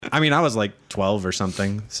I mean, I was like 12 or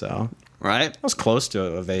something, so Right? I was close to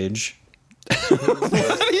of age. For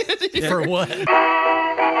what?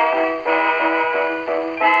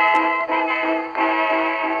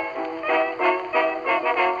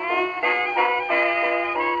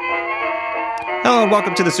 Hello and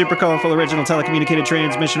welcome to the super colorful original telecommunicated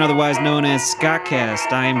transmission, otherwise known as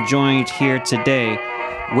SCOTTCast. I am joined here today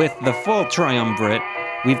with the full triumvirate.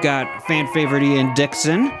 We've got fan favorite Ian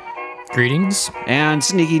Dixon Greetings. and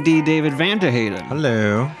Sneaky D David Vanderhayden.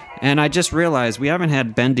 Hello. And I just realized we haven't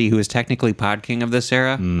had Bendy, who is technically Pod King of this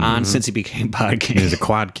era, on since he became Pod King. He's a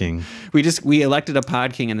quad king. We elected a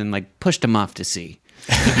Pod King and then like pushed him off to sea.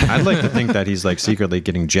 I'd like to think that he's like secretly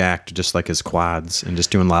getting jacked, just like his quads, and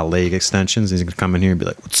just doing a lot of leg extensions. He's gonna come in here and be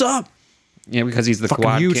like, "What's up? Yeah, because he's the Fucking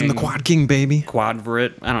Quad huge! King. I'm the quad king, baby.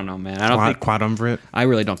 Quadvirate. I don't know, man. Quadumvirate. I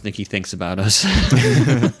really don't think he thinks about us.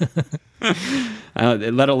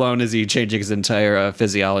 Let alone is he changing his entire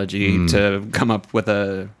physiology to come up with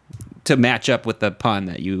to match up with the pun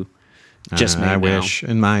that you just made. I now. wish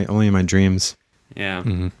only in my dreams. Yeah.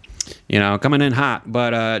 You know, coming in hot.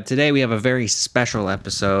 But today we have a very special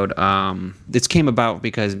episode. This came about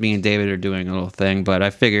because me and David are doing a little thing, but I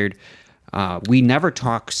figured we never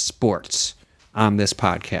talk sports on this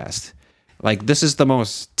podcast. Like, this is the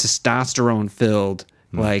most testosterone-filled,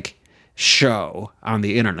 like, show on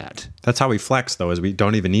the internet. That's how we flex, though, is we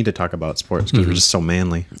don't even need to talk about sports because we're just so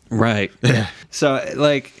manly. Right. Yeah. So,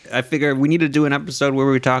 like, I figure we need to do an episode where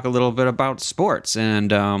we talk a little bit about sports,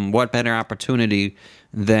 and what better opportunity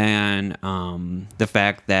than the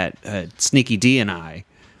fact that Sneaky D and I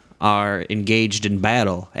are engaged in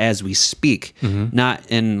battle as we speak, not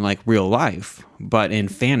in like real life, but in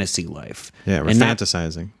fantasy life. Yeah, we're And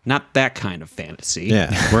fantasizing. Not that kind of fantasy.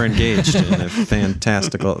 Yeah, we're engaged in a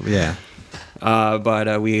fantastical. Yeah.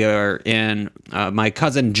 But we are in my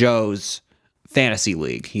cousin Joe's fantasy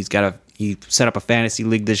league. He set up a fantasy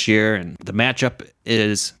league this year, and the matchup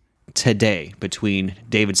is today between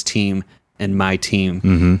David's team and my team.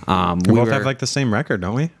 We both have like the same record,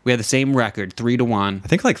 don't we? We have the same record, 3-1. I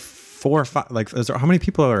think like 4 or 5. Like, how many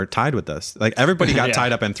people are tied with us? Like, everybody got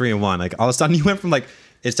tied up in 3-1. Like, all of a sudden, you went from like,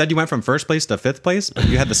 it said you went from first place to 5th place, but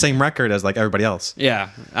you had the same record as like everybody else. Yeah,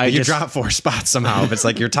 You dropped 4 spots somehow. If it's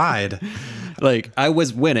like you're tied. Like, I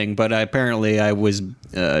was winning, but apparently I was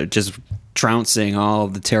just trouncing all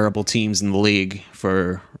of the terrible teams in the league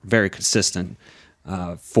for very consistent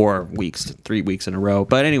 3 weeks in a row.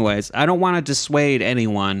 But anyways, I don't want to dissuade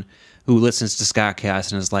anyone who listens to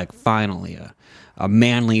SCOTTCast and is like, finally, a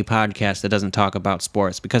manly podcast that doesn't talk about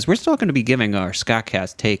sports, because we're still going to be giving our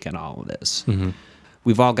SCOTTCast take on all of this.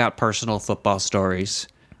 We've all got personal football stories.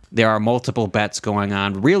 There are multiple bets going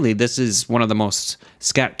on. Really, this is one of the most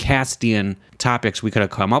SCOTTCastian topics we could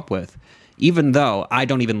have come up with, even though I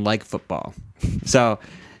don't even like football. So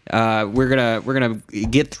we're gonna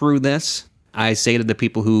get through this. I say to the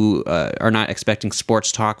people who are not expecting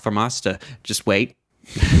sports talk from us to just wait.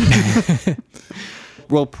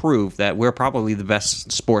 We'll prove that we're probably the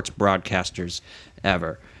best sports broadcasters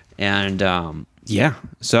ever. And yeah,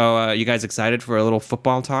 so you guys excited for a little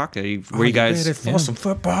football talk? Were you guys ready for some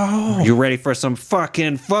football? You ready for some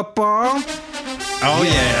fucking football? Oh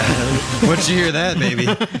yeah! What'd you hear that, baby?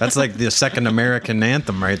 That's like the second American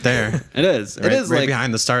anthem right there. It is. Right, it is right like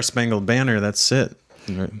behind the Star Spangled Banner. That's it.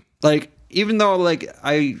 Like, even though like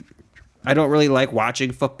I don't really like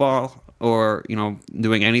watching football or, you know,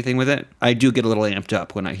 doing anything with it, I do get a little amped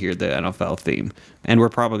up when I hear the NFL theme, and we're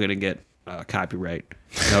probably going to get copyright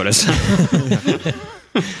notice.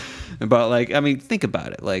 But like, I mean, think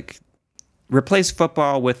about it. Like, replace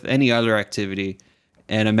football with any other activity,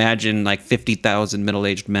 and imagine like 50,000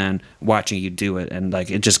 middle-aged men watching you do it, and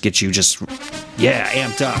like it just gets you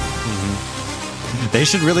amped up. They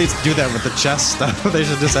should really do that with the chess stuff. They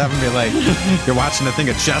should just have them be like, you're watching a thing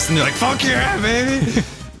of chess, and you're like, fuck yeah, baby.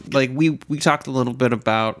 Like, we talked a little bit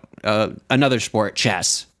about another sport,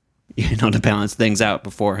 chess, you know, to balance things out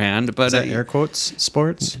beforehand. But Is that air quotes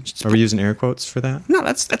sports? Are we using air quotes for that? No,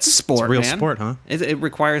 that's a sport. It's a real man. sport, huh? It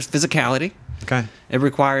requires physicality. Okay. It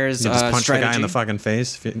requires You just punch strategy. the guy in the fucking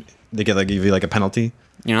face. They give you like a penalty.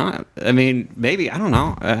 You know, I mean, maybe, I don't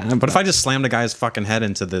know. But if I just slam the guy's fucking head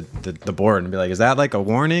into the board and be like, is that like a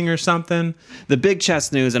warning or something? The big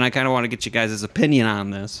chess news, and I kind of want to get you guys' opinion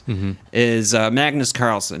on this, is Magnus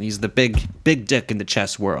Carlsen. He's the big dick in the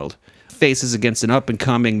chess world. Faces against an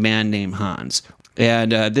up-and-coming man named Hans.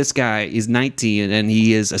 And this guy is 19, and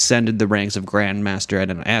he has ascended the ranks of Grandmaster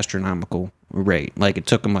at an astronomical rate. Like, it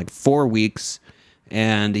took him like 4 weeks,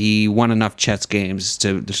 and he won enough chess games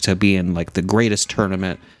to be in like the greatest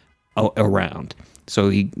tournament around. So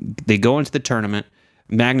they go into the tournament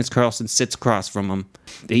Magnus Carlsen sits across from him.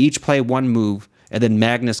 They each play one move, and then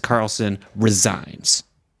Magnus Carlsen resigns.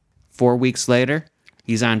 4 weeks later,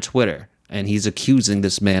 he's on Twitter, and he's accusing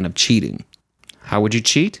this man of cheating. How would you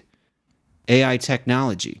cheat? AI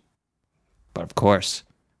technology. But of course,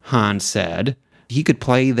 Hans said he could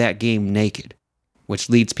play that game naked, which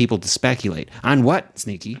leads people to speculate. On what,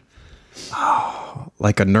 Sneaky? Oh,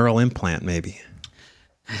 like a neural implant, maybe.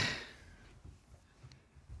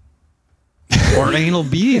 Or anal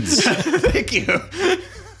beads. Thank you.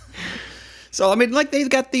 So, I mean, like, they've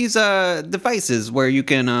got these devices where you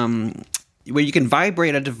can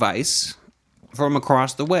vibrate a device from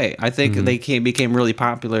across the way. I think they became really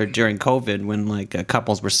popular during COVID when, like,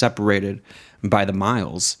 couples were separated by the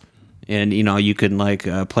miles. And, you know, you can, like,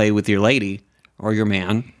 play with your lady or your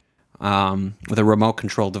man with a remote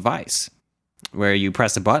control device where you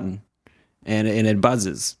press a button and it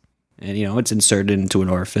buzzes. And, you know, it's inserted into an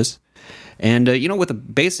orifice. And, you know, with a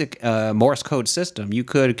basic Morse code system, you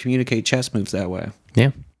could communicate chess moves that way.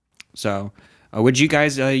 Yeah. So, would you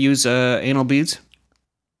guys use anal beads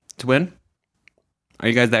to win? Are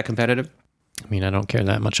you guys that competitive? I mean, I don't care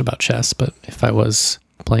that much about chess, but if I was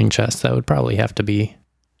playing chess, that would probably have to be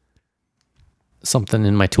something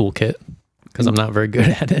in my toolkit because I'm not very good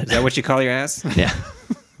at it. Is that what you call your ass? Yeah.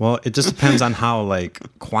 Well, it just depends on how, like,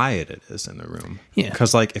 quiet it is in the room. Yeah.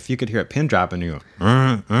 Because, like, if you could hear a pin drop and you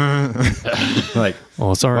go, like,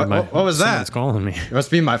 Oh, sorry. What was that? Someone's calling me. it must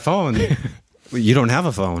be my phone. Well, you don't have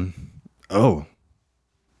a phone. Oh.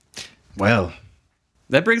 Well.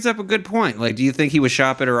 That brings up a good point. Like, do you think he was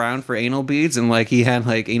shopping around for anal beads and, like, he had,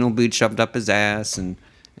 like, anal beads shoved up his ass and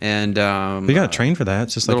You got to train for that.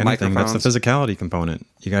 It's just like little anything. That's the physicality component.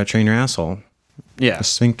 You got to train your asshole. Yeah. The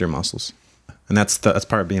sphincter muscles. And that's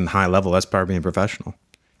part of being high level. That's part of being professional.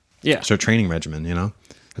 Yeah. It's a training regimen, you know?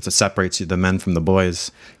 That's what separates the men from the boys.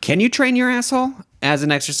 Can you train your asshole as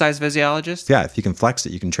an exercise physiologist? Yeah, if you can flex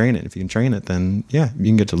it, you can train it. If you can train it, then, yeah, you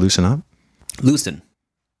can get to loosen up. Loosen.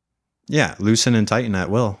 Yeah, loosen and tighten at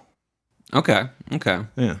will. Okay.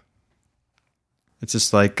 Yeah. It's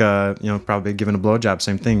just like, probably giving a blowjob,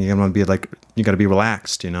 same thing. You got to be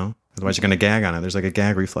relaxed, you know? Otherwise, you're going to gag on it. There's like a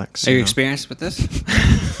gag reflex. Are you experienced with this?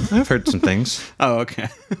 I've heard some things. Oh, okay.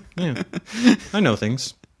 Yeah. I know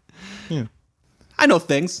things. Yeah. I know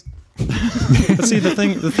things. But see,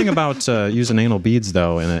 the thing about using anal beads,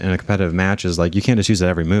 though, in a competitive match is, like, you can't just use it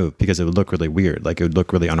every move because it would look really weird. Like, it would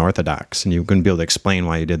look really unorthodox, and you wouldn't be able to explain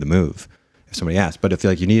why you did the move if somebody asked. But if,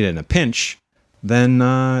 like, you need it in a pinch, then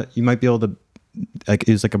you might be able to, like,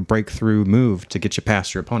 use, like, a breakthrough move to get you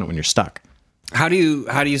past your opponent when you're stuck. How do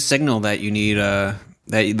you signal that you need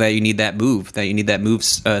that you need that move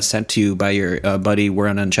sent to you by your buddy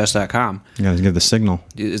running on chess.com? You got to give the signal.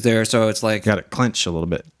 Is there, so it's like You got to clench a little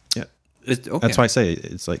bit. Yeah. Okay. That's why I say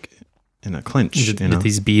it's like in a clinch. With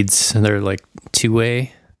these beads, they're like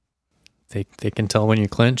two-way. They can tell when you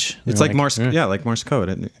clinch. It's like Morse, like Morse code.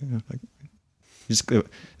 Like, you just with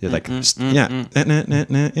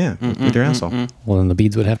your asshole. Well, then the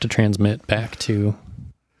beads would have to transmit back to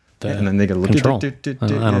the And then they got to look control. at I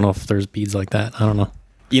don't know if there's beads like that. I don't know.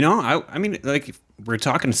 You know, I mean, like, if we're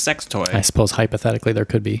talking sex toy, I suppose hypothetically there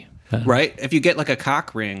could be. right? If you get like a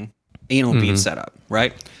cock ring, anal bead set up,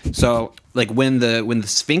 right? So, like, when the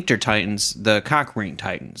sphincter tightens, the cock ring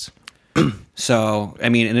tightens. So, I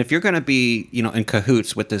mean, and if you're going to be, you know, in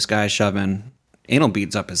cahoots with this guy shoving anal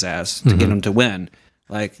beads up his ass to get him to win,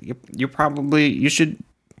 like, you should,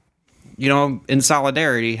 you know, in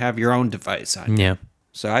solidarity, have your own device on you. Yeah.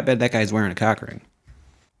 So I bet that guy's wearing a cock ring.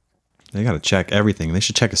 They got to check everything. They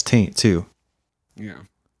should check his taint too. Yeah.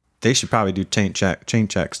 They should probably do chain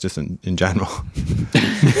checks just in general. just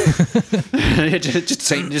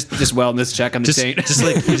wellness check on the taint. Just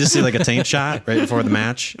like you just see like a taint shot right before the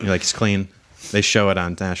match. You're like, it's clean. They show it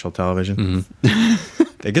on national television.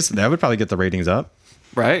 That would probably get the ratings up.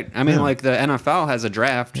 Right? I mean, like, the NFL has a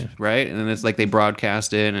draft, right? And it's like they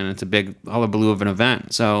broadcast it, and it's a big hullabaloo of an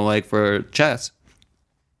event. So, like, for chess,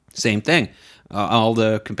 same thing. All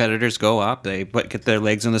the competitors go up. They get their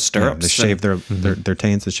legs in the stirrups. They shave their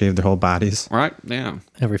taints. They shave their whole bodies. Right? Yeah.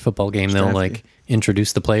 Every football game, they'll like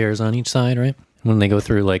introduce the players on each side, right? When they go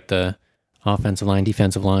through like the offensive line,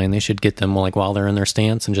 defensive line, they should get them like while they're in their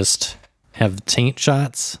stance and just have taint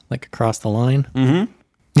shots like across the line. Mm-hmm.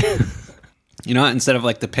 You know, instead of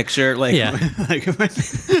like the picture, like, like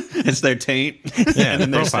it's their taint, and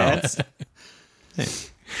then their stats. Hey.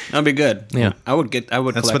 That'd be good. Yeah, I would.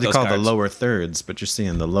 That's what they call the lower thirds, but you're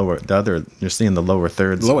seeing the lower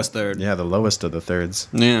thirds. Lowest third. Yeah, the lowest of the thirds.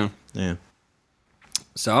 Yeah. Yeah.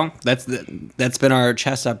 So that's been our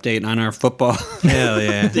chess update on our football Hell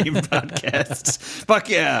yeah team podcasts. Fuck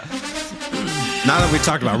yeah. Now that we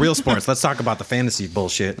talked about real sports, let's talk about the fantasy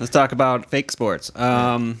bullshit. Let's talk about fake sports.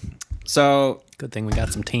 So Good thing we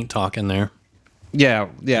got some taint talk in there. yeah.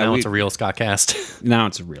 Now it's a real SCOTTcast. Now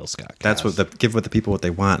it's a real Scott. That's what give the people what they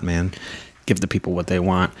want, man. Give the people what they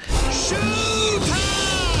want.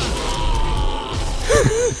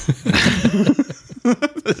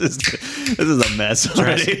 This is a mess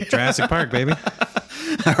already. Jurassic Park, baby.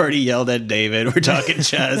 I already yelled at David. We're talking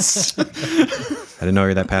chess. I didn't know you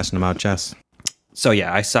were that passionate about chess. So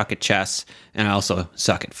yeah, I suck at chess, and I also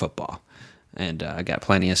suck at football, and I got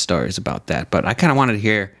plenty of stories about that. But I kind of wanted to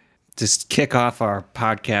hear, just kick off our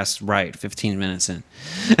podcast right, 15 minutes in.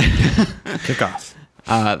 Kickoff.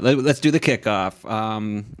 Let's do the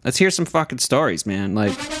kickoff. Let's hear some fucking stories, man.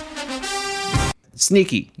 Like,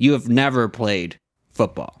 Sneaky, you have never played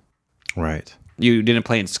football. Right. You didn't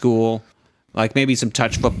play in school. Like maybe some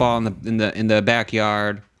touch football in the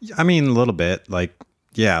backyard. I mean, a little bit. Like,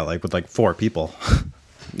 yeah, like with like 4 people.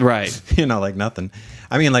 Right. Like nothing.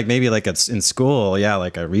 I mean, like maybe like it's in school, yeah,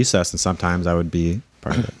 like a recess, and sometimes I would be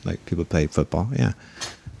part of it. Like people play football, yeah.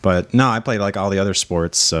 But no, I played like all the other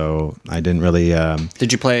sports, so I didn't really.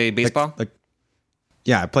 Did you play baseball?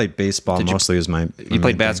 Yeah, I played baseball. Mostly was my. You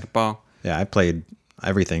played basketball. Yeah, I played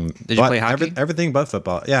everything. Did you play hockey? Everything but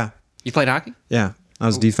football. Yeah. You played hockey? Yeah, I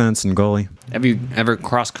was defense and goalie. Have you ever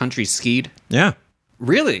cross country skied? Yeah.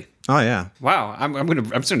 Really? Oh yeah. Wow. I'm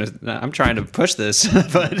trying to push this,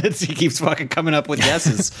 but he keeps fucking coming up with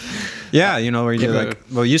yeses. Yeah, where you do like,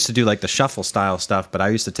 well, we used to do like the shuffle style stuff, but I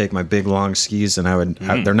used to take my big long skis and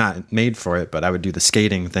they're not made for it, but I would do the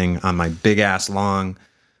skating thing on my big ass long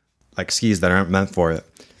like skis that aren't meant for it.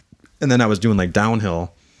 And then I was doing like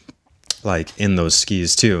downhill like in those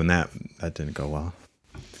skis too, and that didn't go well.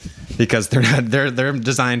 Because they're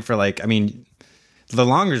designed for like, I mean, the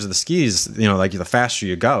longer the skis, like the faster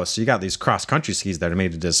you go. So you got these cross country skis that are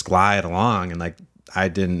made to just glide along, and like I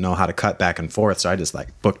didn't know how to cut back and forth, so I just like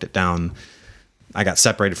booked it down. I got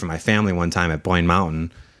separated from my family one time at Boyne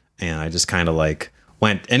Mountain, and I just kind of like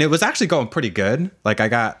went, and it was actually going pretty good. Like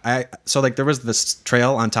so like there was this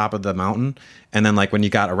trail on top of the mountain, and then like when you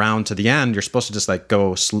got around to the end, you're supposed to just like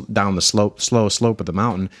go down the slow slope of the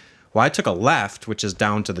mountain. Well, I took a left, which is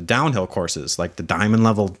down to the downhill courses, like the diamond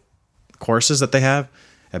level courses that they have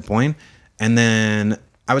at Boyne. And then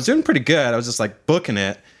I was doing pretty good. I was just like booking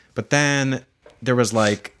it. But then there was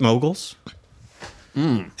like moguls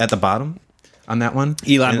at the bottom on that one.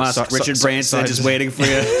 Elon Musk, Richard Branson just waiting for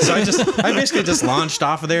you. So I basically just launched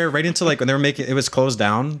off of there right into like when they were making, it was closed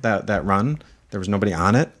down, that run. There was nobody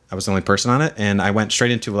on it. I was the only person on it. And I went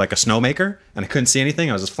straight into like a snowmaker, and I couldn't see anything.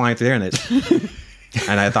 I was just flying through there,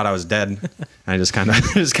 and I thought I was dead. And I just kind of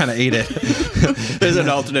ate it. There's an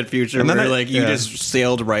alternate future and then where you just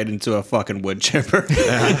sailed right into a fucking wood chipper.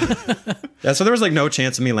 Yeah. So there was like no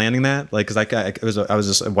chance of me landing that, like, because I was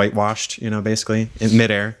just whitewashed, basically in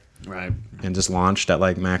midair, right, and just launched at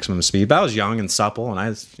like maximum speed. But I was young and supple, and I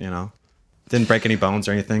was, didn't break any bones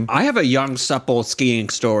or anything. I have a young supple skiing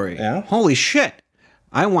story. Yeah. Holy shit!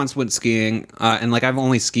 I once went skiing, and like I've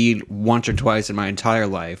only skied once or twice in my entire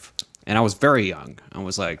life. And I was very young. I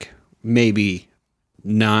was like maybe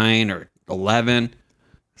 9 or 11,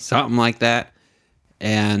 something like that.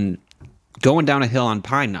 And going down a hill on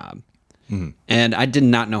Pine Knob. Mm-hmm. And I did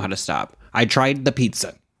not know how to stop. I tried the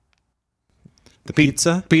pizza. The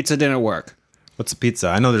pizza? Pizza didn't work. What's a pizza?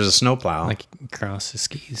 I know there's a snowplow. Like cross the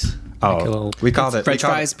skis. Oh, like we called it French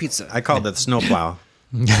fries pizza. I called it snowplow.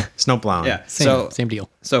 Snowplowing. Yeah. Same deal.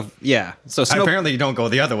 So yeah. So apparently you don't go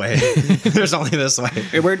the other way. There's only this way.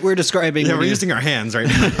 We're describing. Yeah, we're using our hands right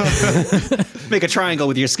now. Make a triangle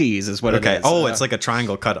with your skis is what it is. Oh, it's like a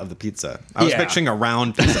triangle cut of the pizza. I was picturing a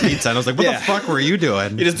round piece of pizza, and I was like, what the fuck were you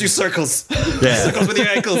doing? You just do circles. Yeah. Circles with your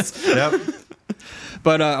ankles. Yep.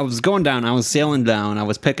 But I was going down. I was sailing down. I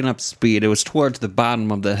was picking up speed. It was towards the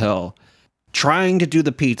bottom of the hill, trying to do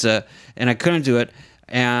the pizza, and I couldn't do it.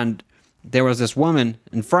 And there was this woman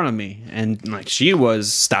in front of me, and like she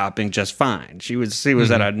was stopping just fine. She was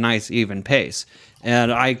at a nice even pace,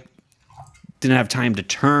 and I didn't have time to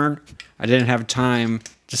turn. I didn't have time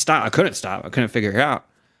to stop. I couldn't stop. I couldn't figure it out.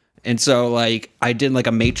 And so like I did like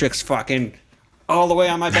a Matrix fucking all the way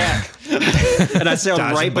on my back, and I sailed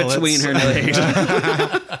right between her legs.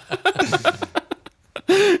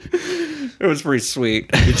 It was pretty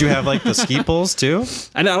sweet. Did you have like the ski poles too?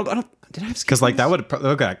 I don't. Did I have ski Because like that poles? would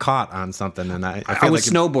have got caught on something, and I I was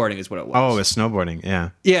snowboarding is what it was. Oh, it was snowboarding. Yeah.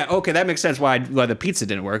 Yeah. Okay, that makes sense. Why the pizza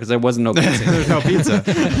didn't work because there wasn't no pizza. There was no pizza.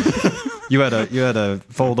 You had a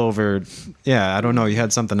fold over. Yeah, I don't know. You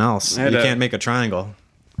had something else. You can't make a triangle.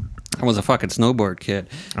 I was a fucking snowboard kid.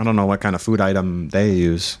 I don't know what kind of food item they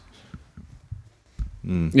use.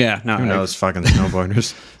 Yeah, no, Who knows fucking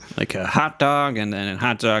snowboarders? like a hot dog and then a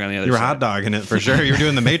hot dog on the other You were side. hot dogging it for sure. You were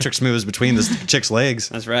doing the Matrix moves between the chick's legs.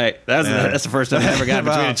 That's right. That's the first time I ever got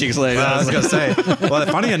between a chick's legs. Well, I was going to say, well,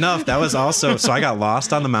 funny enough, that was also, so I got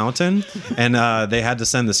lost on the mountain and they had to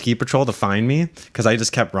send the ski patrol to find me because I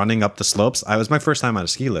just kept running up the slopes. It was my first time on a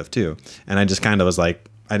ski lift too. And I just kind of was like,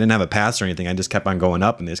 I didn't have a pass or anything. I just kept on going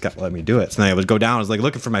up and they just kept letting me do it. So then I would go down. I was like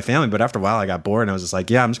looking for my family, but after a while I got bored and I was just like,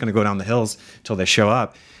 yeah, I'm just going to go down the hills until they show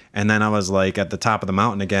up. And then I was like at the top of the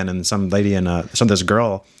mountain again, and some lady and this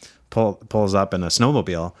girl pulls up in a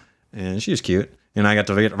snowmobile, and she's cute. And I got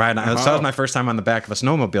to ride. So that was my first time on the back of a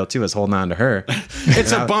snowmobile too. Was holding on to her.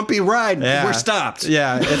 It's a bumpy ride. Yeah. We're stopped.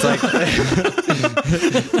 Yeah, it's like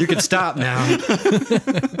you can stop now.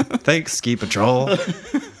 Thanks, ski patrol,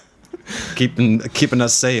 keeping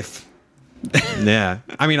us safe. Yeah,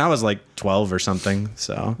 I mean I was like 12 or something,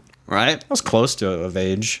 so Right? I was close to of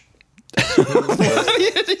age.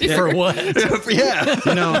 For what?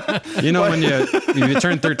 Yeah. You know when you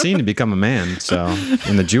turn 13 to become a man. So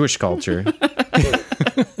in the Jewish culture,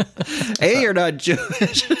 A, you're not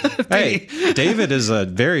Jewish. hey, David is a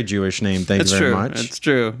very Jewish name. Thank you very much. That's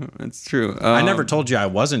true. That's true. I never told you I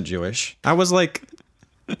wasn't Jewish. I was like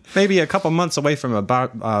maybe a couple months away from a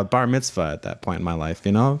bar mitzvah at that point in my life.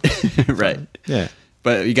 You know? Right. Yeah.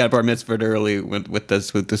 But you got bar mitzvahed early with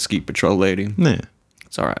the ski patrol lady. Yeah.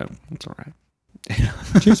 It's all right. It's all right.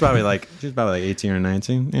 She was probably like 18 or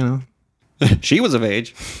 19. You know? She was of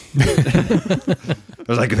age. I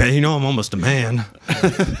was like, hey, I'm almost a man.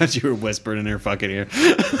 You were whispering in her fucking ear.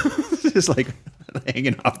 Just like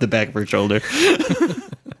hanging off the back of her shoulder.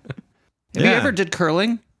 Have you ever did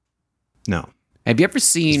curling? No. Have you ever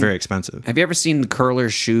seen... It's very expensive. Have you ever seen the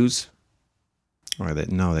curlers' shoes? Or are they?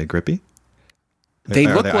 No, are they grippy? They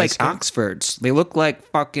Are look they like ice skate? Oxfords. They look like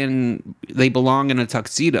fucking... They belong in a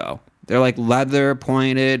tuxedo. They're like leather,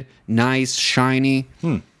 pointed, nice, shiny.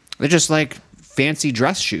 They're just like fancy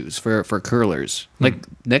dress shoes for curlers. Like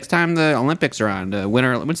next time the Olympics are on,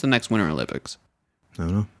 when's the next Winter Olympics? I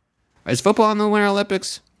don't know. Is football in the Winter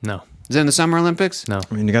Olympics? No. Is it in the Summer Olympics? No.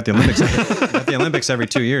 I mean, you got the Olympics. Every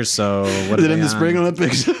 2 years. So what Is are it in they the Spring on?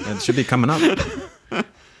 Olympics? It should be coming up.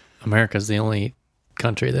 America's the only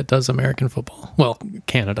country that does American football. Well,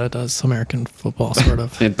 Canada does American football, sort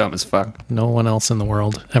of. They're dumb as fuck. No one else in the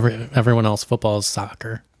world. Everyone else, football is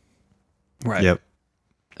soccer. Right. Yep.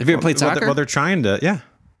 Have you ever played soccer? Well, they're trying to. Yeah.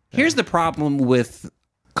 Here's the problem with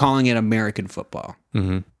calling it American football.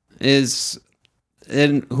 Is,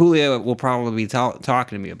 and Julia will probably be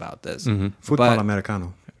talking to me about this. Football But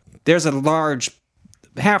Americano. there's a large,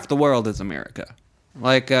 half the world is America.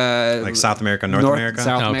 Like South America, North America?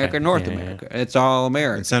 South Okay. America, North Yeah, America. It's all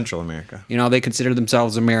America. And Central America. You know, they consider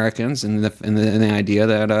themselves Americans, and the idea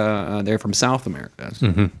that they're from South America.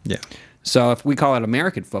 Yeah. So if we call it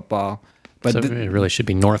American football, but So it really should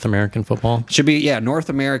be North American football. should be North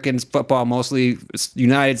American football, mostly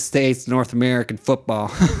United States North American football.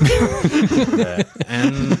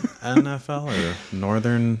 NFL or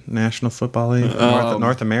Northern National Football League?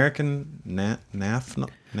 North American NAF?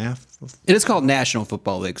 It is called National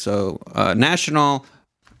Football League. So national,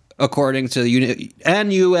 according to the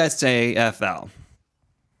NUSAFL.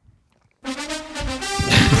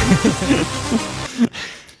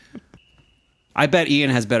 I bet Ian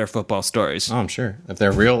has better football stories. Oh, I'm sure. If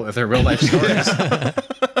they're real life stories.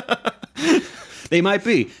 They might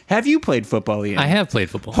be. Have you played football, Ian? I have played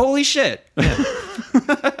football. Holy shit!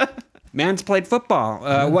 Man's played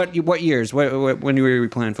football. What years? When you were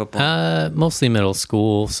playing football? Mostly middle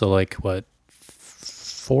school. So like what,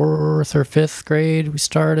 4th or 5th grade we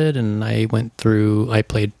started, and I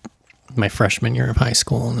played my freshman year of high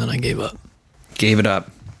school, and then I gave up. Gave it up.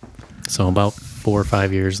 So about 4 or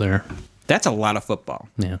 5 years there. That's a lot of football.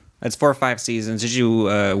 Yeah. That's 4 or 5 seasons. Did you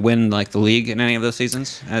win like the league in any of those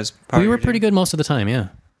seasons? We were pretty good most of the time, yeah.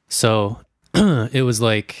 So it was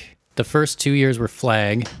like the first 2 years were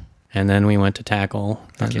flag, and then we went to tackle,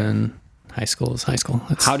 and then high school is high school.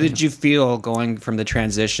 How did you feel going from the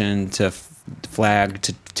transition to flag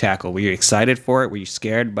to tackle? Were you excited for it? Were you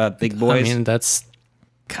scared about big boys? I mean, that's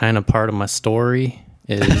kind of part of my story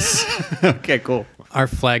is Okay, cool. our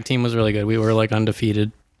flag team was really good. We were like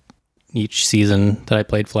undefeated each season that I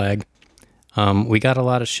played flag. We got a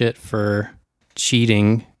lot of shit for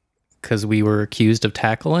cheating because we were accused of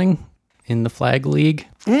tackling in the flag league.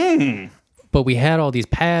 But we had all these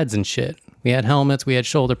pads and shit. We had helmets, we had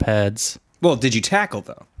shoulder pads. Well, did you tackle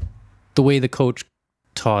though? The way the coach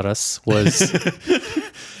taught us was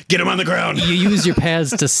Get him on the ground. you use your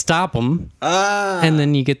pads to stop them, and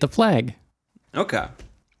then you get the flag. Okay.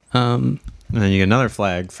 And then you get another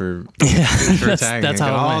flag for tagging. that's how You get it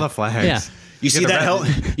all went. the flags. Yeah. You see that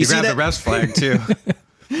helmet? You grab the ref's flag too.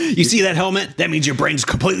 You see that helmet? That means your brain's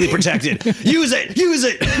completely protected. Use it. Use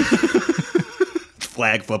it.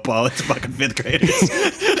 Flag football. It's fucking fifth graders.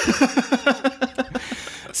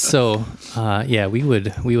 So, yeah, we would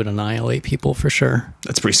annihilate people for sure.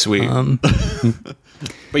 That's pretty sweet.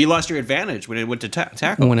 But you lost your advantage when it went to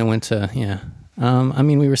tackle. When it went to, yeah. I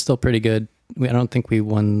mean, we were still pretty good. I don't think we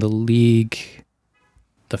won the league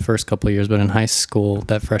the first couple of years, but in high school,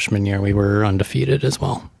 that freshman year, we were undefeated as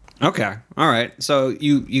well. Okay. All right. So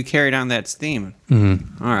you carried on that theme.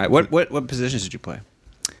 Mm-hmm. All right. What positions did you play?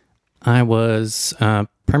 I was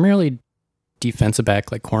primarily defensive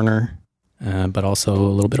back, like corner, but also a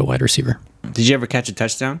little bit of wide receiver. Did you ever catch a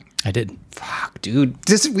touchdown? I did. Fuck, dude.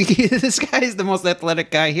 This guy is the most athletic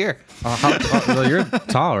guy here. Well, you're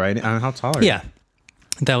tall, right? How tall are you? Yeah.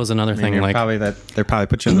 That was another thing. You're Like probably they probably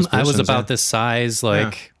put you in this position. I was about this size,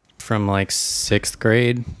 like from like 6th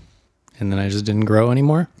grade, and then I just didn't grow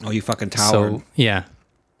anymore. Oh, you fucking towered. So yeah.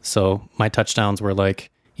 So my touchdowns were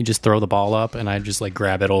like you just throw the ball up, and I just like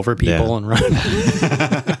grab it over people and run.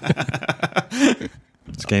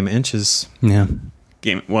 It's a game of inches. Yeah.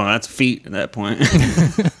 Well, that's feet at that point.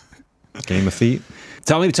 Game of feet.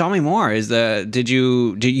 Tell me more. Did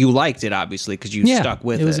you liked it obviously because you stuck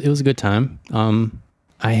with it? It was a good time.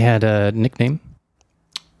 I had a nickname.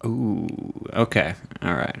 Ooh, okay,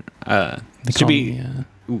 all right. They Should call be.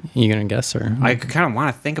 me, you gonna guess or? I kind of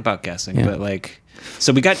want to think about guessing, but like,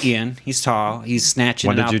 so we got Ian. He's tall. He's snatching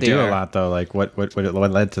What it out did you there. do a lot though? Like what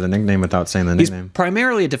led to the nickname without saying the He's nickname?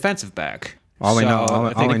 primarily a defensive back. All we know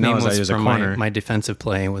nickname is that was he was a from corner. my defensive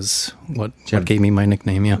play was what gave me my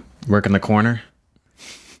nickname. Yeah. Work in the corner.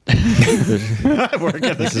 Work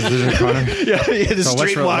at This is the corner. yeah, the So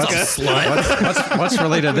streetwalker. what's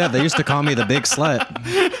related to that? They used to call me the big slut.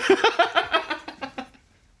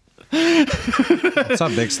 What's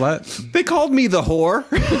up, big slut? They called me the whore.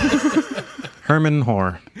 Herman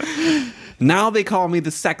whore. Now they call me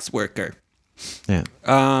the sex worker. Yeah.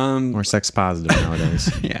 Or sex positive nowadays.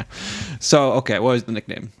 Yeah. So okay, what was the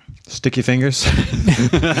nickname? Sticky fingers.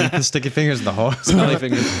 Sticky fingers. The whole Smelly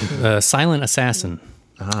fingers. Silent assassin.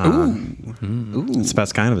 Ooh. It's the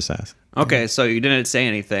best kind of assassin. Okay, so you didn't say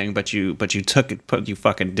anything, but you took it. You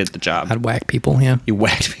fucking did the job. I'd whack people. Yeah. You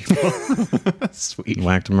whacked people. Sweet.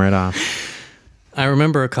 Whacked them right off. I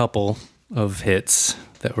remember a couple of hits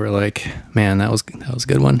that were like, man, that was a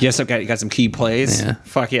good one. Yes, okay, you got some key plays. Yeah.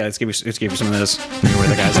 Fuck yeah, let's give you some of this. Where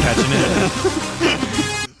the guy's catching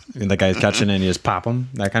it. And the guy's catching it and you just pop them.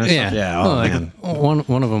 That kind of stuff. Yeah. Oh, Well, like, man.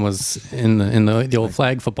 one of them was in the old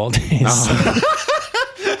flag football days.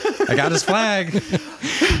 I got his flag.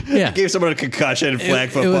 Yeah. Gave someone a concussion in flag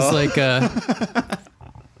It football. was like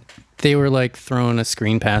they were like throwing a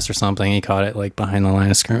screen pass or something. He caught it like behind the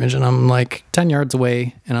line of scrimmage, and I'm like 10 yards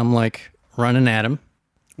away, and I'm like running at him.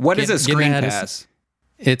 What is a Getting screen at pass?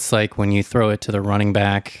 It's like when you throw it to the running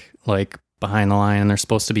back, like behind the line, and there's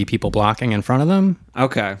supposed to be people blocking in front of them,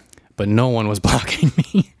 Okay. but no one was blocking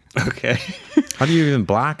me. Okay. How do you even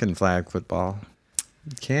block in flag football?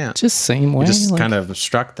 You can't. Just same way. You just like- kind of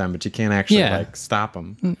obstruct them, but you can't actually Yeah. like stop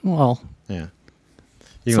them. Well, Yeah.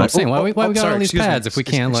 that's what I'm saying. Why we got sorry, all these excuse me. pads if we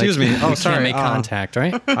can't like Excuse me. Oh, we sorry. can't make contact,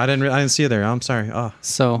 right? I didn't see you there. I'm sorry. Oh,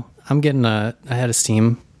 So I'm getting I had a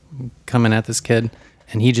steam coming at this kid,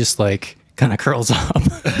 and he just like kind of curls up.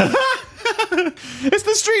 It's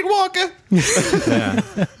the streetwalker.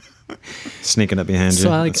 yeah. Sneaking up behind you.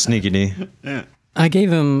 So I like- That's sneaky D. I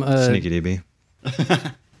gave him Sneaky DB.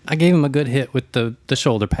 I gave him a good hit with the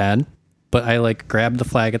shoulder pad, but I like grabbed the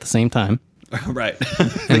flag at the same time. Right. And Make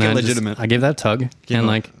it then just- legitimate. I gave that tug, and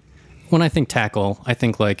like when I think tackle, I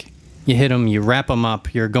think like you hit them, you wrap them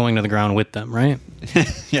up, you're going to the ground with them, right?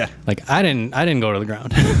 Yeah. Like I didn't go to the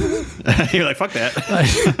ground, You're like, fuck that.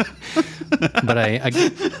 but I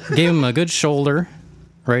gave him a good shoulder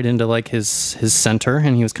right into like his center,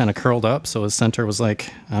 and he was kind of curled up, so his center was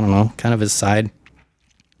like, I don't know, kind of his side.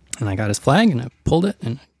 And I got his flag, and I pulled it,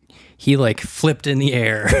 and he like flipped in the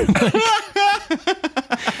air, like,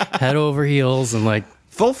 head over heels, and like,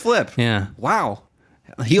 Full flip. yeah. Wow.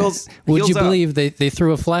 Heels. Would heels you up. believe they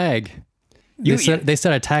threw a flag? You- They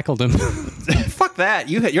said I tackled him. Fuck that.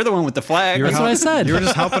 You're the one with the flag. That's what I said. You were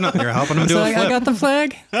just helping him. You're helping him do So a I flip. got the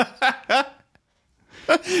flag.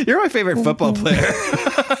 You're my favorite football player.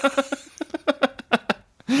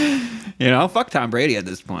 You know, fuck Tom Brady at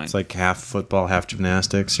this point. It's like half football, half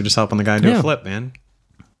gymnastics. You're just helping the guy do Yeah. a flip, man.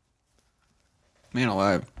 Man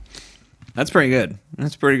alive. That's pretty good.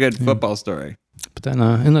 That's a pretty good football story. But then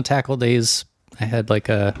in the tackle days, I had like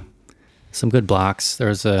some good blocks. There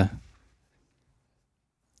was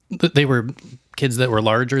they were kids that were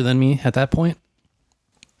larger than me at that point.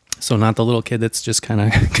 So not the little kid that's just kind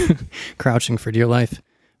of crouching for dear life,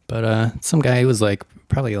 but some guy who was like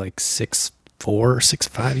probably like 6'4",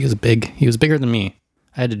 6'5". He was big. He was bigger than me.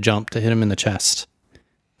 I had to jump to hit him in the chest,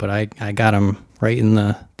 but I got him right in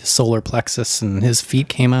the solar plexus, and his feet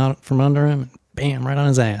came out from under him, and bam, right on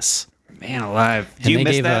his ass. Man alive. Do you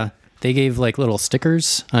miss that? They gave like little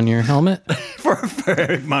stickers on your helmet for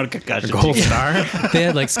amount of concussion. Gold star. They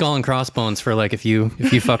had like skull and crossbones for like if you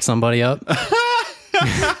fuck somebody up.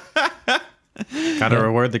 Gotta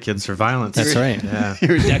reward the kids for violence. That's right. Yeah.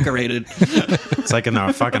 You're decorated. It's like in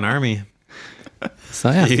the fucking army. So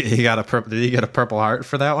yeah. Did he get a Purple Heart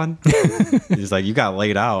for that one? He's like, you got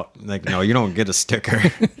laid out. Like, no, you don't get a sticker.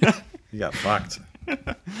 You got fucked.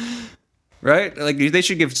 Right? Like, they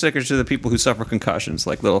should give stickers to the people who suffer concussions,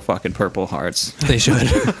 like little fucking Purple Hearts. They should.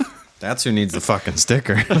 That's who needs the fucking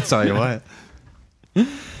sticker. I'll tell you what.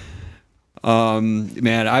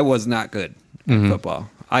 Man, I was not good at football.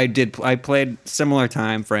 I played similar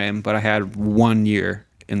time frame, but I had 1 year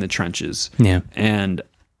in the trenches. Yeah. And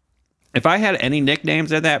if I had any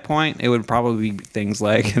nicknames at that point, it would probably be things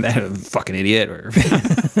like that fucking idiot, or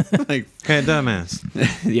like, Hey, dumbass.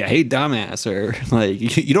 yeah, hey dumbass, or like,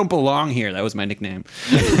 you don't belong here. That was my nickname.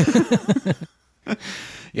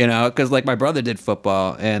 You know, because like my brother did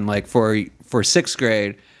football, and like for 6th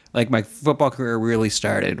grade, like my football career really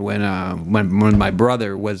started when my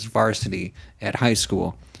brother was varsity at high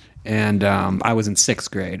school, and I was in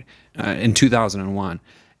 6th grade in 2001,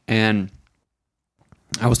 and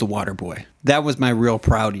I was the water boy. That was my real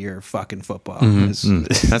proud year of fucking football. That's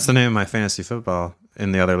the name of my fantasy football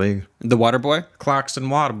in the other league. The water boy? Cloxton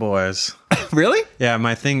Water Boys. Really? Yeah,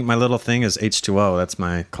 my little thing is H2O. That's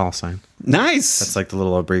my call sign. Nice. That's like the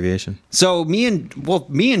little abbreviation. So me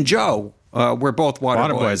and Joe, we're both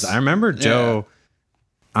water boys. I remember Joe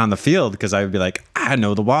on the field because I would be like, I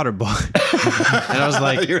know the water boy. And I was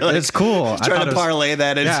like, it's cool. Trying to parlay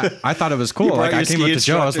that into... Yeah, I thought it was cool. Like, I came up to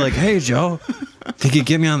Joe. I was instructor. like, hey, Joe, think you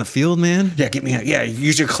get me on the field, man? Yeah,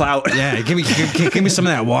 use your clout. Yeah, give me some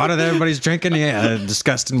of that water that everybody's drinking. Yeah,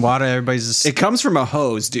 disgusting water. Everybody's just... It comes from a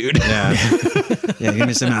hose, dude. Yeah. Yeah, give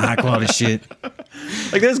me some of that high quality shit.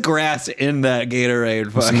 Like, there's grass in that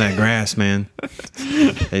Gatorade. Some of that grass, man.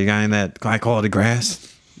 Hey, you got any of that high quality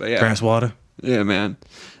grass? But yeah. Grass water? Yeah, man.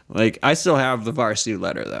 Like, I still have the varsity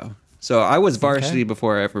letter, though. So I was varsity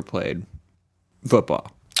before I ever played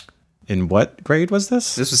football. In what grade was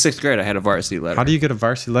this? This was 6th grade. I had a varsity letter. How do you get a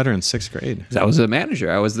varsity letter in 6th grade? I was a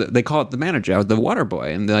manager. They call it the manager. I was the water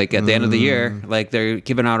boy. And like at the end of the year, like they're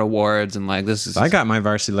giving out awards and like this is... I got my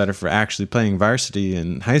varsity letter for actually playing varsity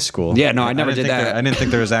in high school. Yeah, no, I never did that. I didn't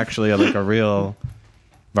think there was actually a real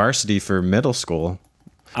varsity for middle school.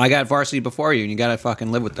 I got varsity before you, and you got to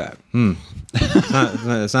fucking live with that.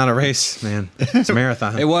 It's not a race, man. It's a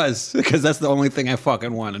marathon. It was, because that's the only thing I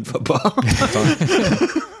fucking won in football.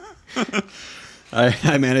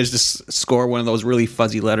 I managed to score one of those really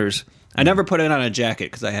fuzzy letters. I never put it on a jacket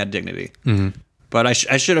because I had dignity. Mm-hmm. But I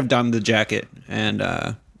should have done the jacket and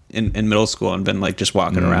in middle school and been like just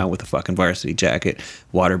walking around with a fucking varsity jacket,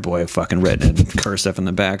 water boy fucking written in cursive in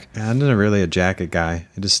the back. Yeah, I'm not really a jacket guy.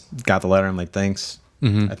 I just got the letter. I'm like, thanks.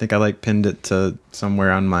 Mm-hmm. I think I like pinned it to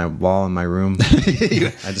somewhere on my wall in my room. You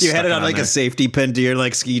had it on like a safety pin to your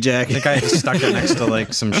like ski jacket. I think I just stuck it next to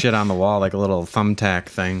like some shit on the wall, like a little thumbtack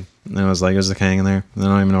thing. And it was like hanging there. I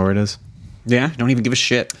don't even know where it is. Yeah, don't even give a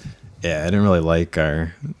shit. Yeah, I didn't really like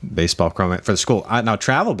our baseball program for the school. Now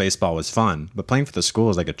travel baseball was fun, but playing for the school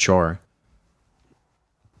was like a chore.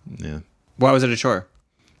 Yeah. Why was it a chore?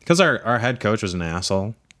 Because our head coach was an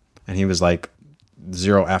asshole, and he was like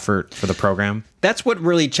zero effort for the program. That's what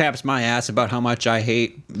really chaps my ass about how much I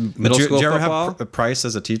hate middle school Did you ever football. have Price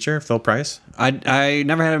as a teacher, Phil Price? I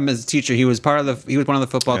never had him as a teacher. He was one of the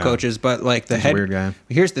football coaches, but like the head weird guy.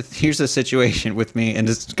 Here's the situation with me, and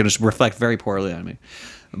it's going to reflect very poorly on me.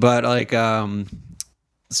 But like,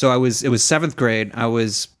 so it was 7th grade. I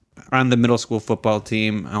was on the middle school football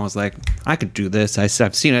team. I was like, I could do this.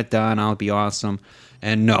 I've seen it done. I'll be awesome.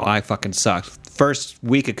 And no, I fucking sucked. First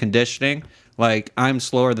week of conditioning, like I'm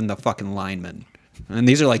slower than the fucking linemen. And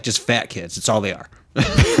these are like just fat kids. It's all they are.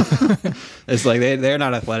 It's like they're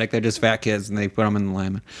not athletic. They're just fat kids, and they put them in the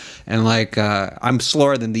linemen. And like I'm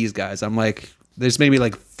slower than these guys. I'm like, there's maybe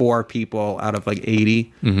like 4 people out of like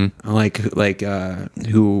 80, like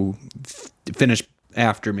who finish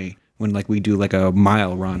after me when like we do like a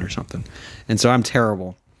mile run or something. And so I'm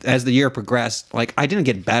terrible. As the year progressed, like I didn't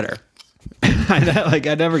get better.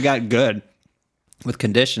 I never got good with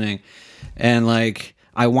conditioning, and like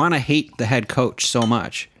I want to hate the head coach so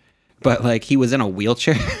much, but like he was in a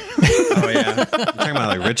wheelchair. Oh yeah. You're talking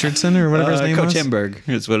about like Richardson or whatever his name Coach was? Hemberg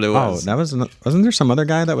is what it Oh, was. that wasn't there some other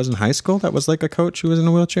guy that was in high school that was like a coach who was in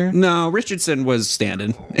a wheelchair? No, Richardson was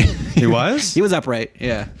standing. He was? He was upright.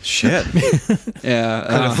 Yeah. Shit. Yeah.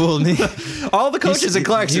 Kind of fooled me. all the coaches in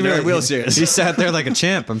Clarkson are in wheelchairs. He sat there like a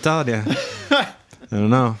champ, I'm telling you. I don't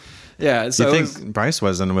know. Yeah, so You think Bryce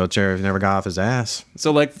was in a wheelchair if he never got off his ass?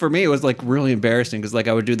 so like for me it was like really embarrassing because like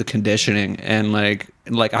I would do the conditioning and like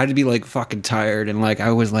I'd be like fucking tired and like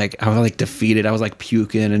I was like defeated. I was like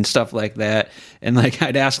puking and stuff like that. And like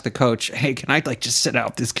I'd ask the coach, "Hey, can I like just sit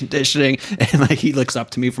out this conditioning?" And like he looks up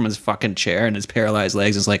to me from his fucking chair and his paralyzed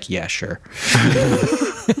legs is like, "Yeah, sure."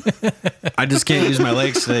 I just can't use my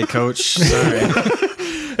legs today, coach. Sorry.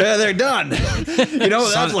 Yeah, they're done. You know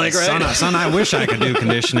what that's like, right? Son, I wish I could do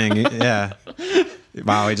conditioning. Yeah.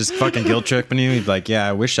 Wow, he just fucking guilt tripping you. He'd be like, yeah,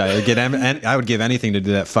 I wish I would give anything to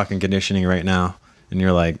do that fucking conditioning right now. And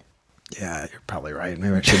you're like, yeah, you're probably right.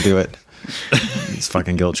 Maybe I should do it. He's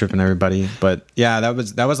fucking guilt tripping everybody. But yeah,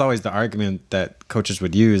 that was always the argument that coaches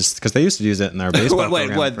would use because they used to use it in our baseball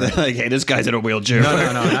program. Like, hey, this guy's in a wheelchair.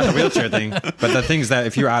 No, not the wheelchair thing. But the thing is that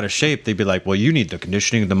if you're out of shape, they'd be like, well, you need the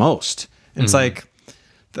conditioning the most. And it's like,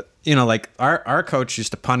 you know, like our coach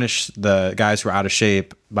used to punish the guys who were out of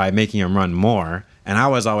shape by making them run more. And I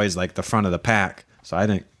was always like the front of the pack. So I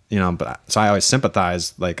didn't, you know, so I always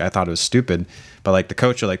sympathized. Like I thought it was stupid, but like the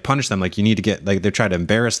coach would like punish them. Like you need to get, like they try to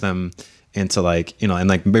embarrass them into like, you know, and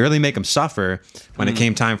like really make them suffer when it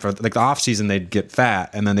came time for like the off season. They'd get fat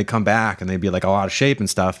and then they'd come back and they'd be like all out of shape and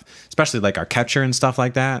stuff, especially like our catcher and stuff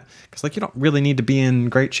like that. Cause like you don't really need to be in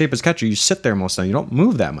great shape as catcher. You sit there most of the time. You don't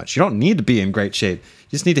move that much. You don't need to be in great shape.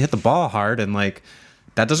 You just need to hit the ball hard and like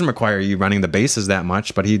that doesn't require you running the bases that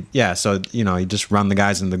much. But so you know, you just run the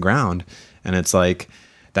guys into the ground and it's like,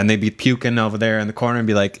 then they'd be puking over there in the corner and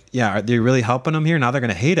be like, yeah, are they really helping them here? Now they're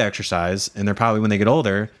going to hate exercise. And they're probably, when they get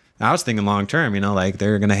older, I was thinking long term, you know, like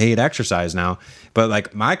they're going to hate exercise now. But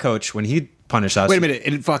like my coach, when he punished us. Wait a minute.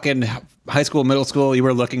 In fucking high school, middle school, you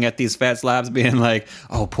were looking at these fat slabs being like,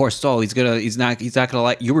 oh, poor Stoll. He's not going to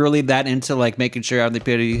like, you really that into like making sure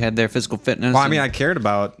everybody had their physical fitness. Well, I mean, I cared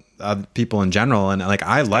about people in general. And like,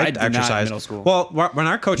 I liked exercise. Middle school. Well, when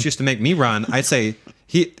our coach used to make me run, I'd say,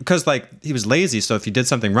 because like he was lazy, so if you did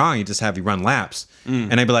something wrong, he'd just have you run laps.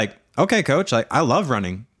 And I'd be like, okay, coach, like I love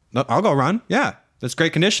running. I'll go run. Yeah, that's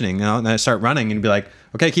great conditioning. You know, and I start running, and he'd be like,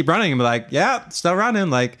 okay, keep running. And be like, yeah, still running.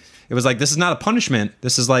 Like it was like, this is not a punishment.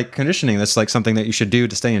 This is like conditioning. This is like something that you should do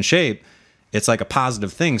to stay in shape. It's like a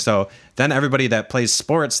positive thing. So then everybody that plays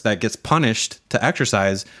sports that gets punished to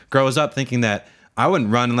exercise grows up thinking that I wouldn't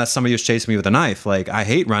run unless somebody was chasing me with a knife. Like, I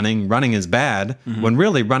hate running. Running is bad. When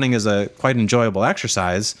really running is a quite enjoyable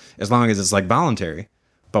exercise as long as it's like voluntary.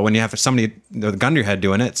 But when you have somebody with a gun to your head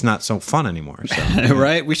doing it, it's not so fun anymore. So.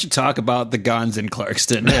 Right? We should talk about the guns in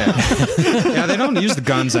Clarkston. Yeah, they don't use the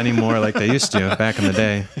guns anymore like they used to back in the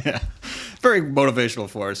day. Yeah. Very motivational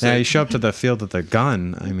for us. Yeah, you show up to the field with a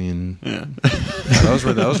gun. I mean, those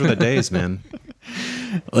were the days, man.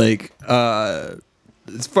 Like,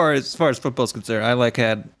 as far as football's concerned,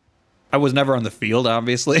 I was never on the field,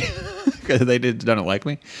 obviously, because they didn't like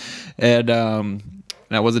me, and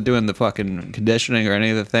I wasn't doing the fucking conditioning or any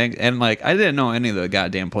of the things, and like I didn't know any of the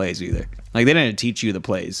goddamn plays either. Like they didn't teach you the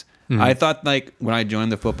plays. I thought like when I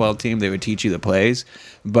joined the football team they would teach you the plays,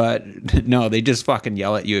 but no, they just fucking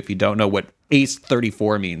yell at you if you don't know what ace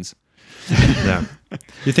 34 means. Yeah.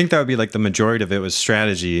 You think that would be like the majority of it was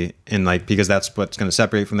strategy and like because that's what's going to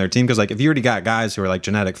separate from their team? Because like if you already got guys who are like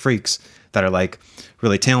genetic freaks that are like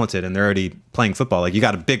really talented and they're already playing football, like you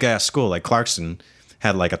got a big ass school like Clarkston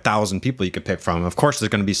had like 1,000 people you could pick from. Of course, there's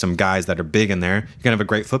going to be some guys that are big in there. You're going to have a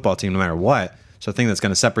great football team no matter what. So the thing that's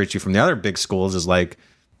going to separate you from the other big schools is like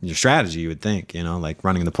your strategy, you would think, you know, like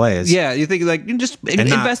running the plays. Yeah, you think like you just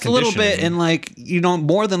invest a little bit in like, you know,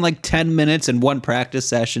 more than like 10 minutes in one practice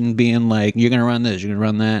session being like, you're going to run this, you're going to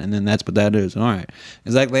run that, and then that's what that is. All right.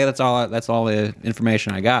 Exactly. That's all the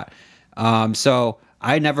information I got. So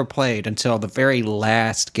I never played until the very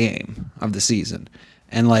last game of the season.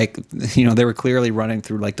 And like, you know, they were clearly running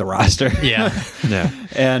through like the roster. Yeah. Yeah.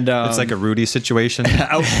 And it's like a Rudy situation.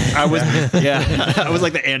 I was, yeah, I was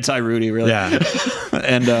like the anti-Rudy, really. Yeah.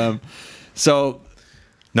 And so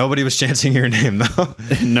nobody was chancing your name though.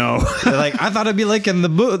 No. They're like, I thought it'd be like in the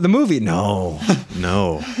movie. No.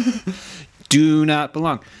 Do not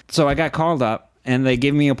belong. So I got called up and they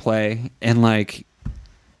give me a play and like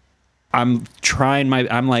I'm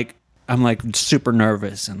like super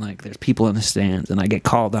nervous and like there's people in the stands and I get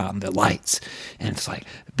called out and the lights and it's like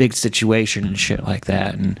a big situation and shit like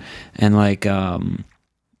that and like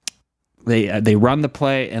they run the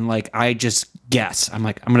play and like I just guess I'm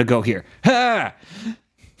like I'm gonna go here, ha!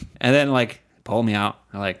 And then like pull me out.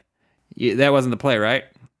 I'm like, that wasn't the play, right?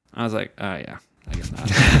 I was like, oh yeah, I guess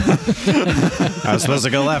not. I was supposed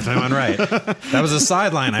to go left. I went right. That was a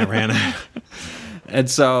sideline I ran. And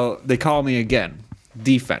so they call me again,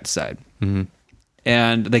 defense side. Mm-hmm.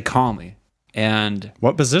 And they call me. And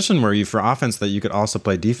what position were you for offense that you could also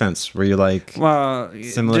play defense? Were you like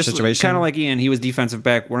similar situation? Kind of like Ian. He was defensive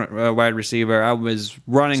back, wide receiver. I was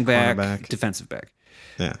running back, defensive back.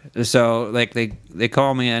 Yeah. So like they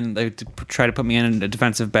call me in, they try to put me in a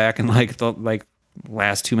defensive back in like the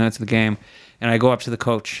last 2 minutes of the game, and I go up to the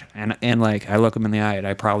coach and like I look him in the eye and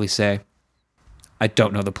I probably say, I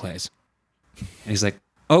don't know the plays. And he's like,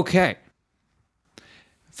 okay.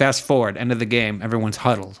 Fast forward, end of the game, everyone's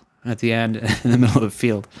huddled at the end in the middle of the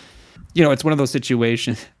field. You know, it's one of those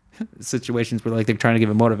situations where like they're trying to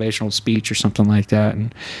give a motivational speech or something like that.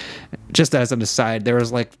 And just as an aside, there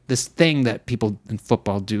was like this thing that people in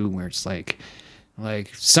football do where it's like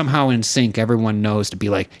somehow in sync, everyone knows to be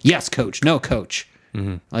like, yes, coach, no, coach.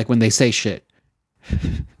 Mm-hmm. Like when they say shit.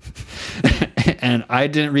 And I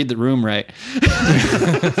didn't read the room right.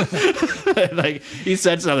 Like he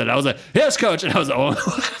said something. I was like, yes, coach. And I was like, oh.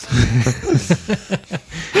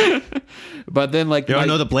 But then like you don't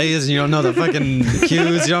know the plays, you don't know the fucking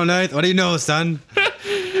cues, you don't know what do you know, son?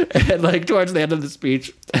 And like towards the end of the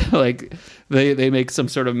speech, like they make some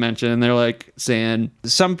sort of mention and they're like saying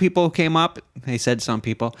some people came up. They said some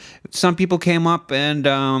people came up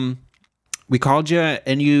and we called you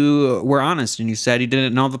and you were honest and you said you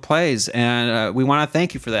didn't know the plays and we want to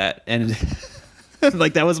thank you for that. And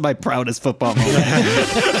like that was my proudest football moment.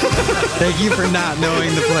 Thank you for not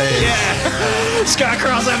knowing the plays. Yeah. Scott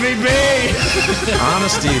Cross MVP.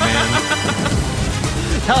 Honesty, man.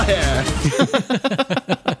 Hell yeah.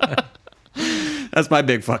 That's my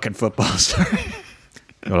big fucking football story.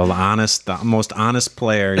 Well, the most honest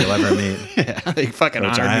player you'll ever meet. Yeah, they fucking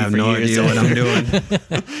Coach, honored I me have for no years. idea what I'm doing.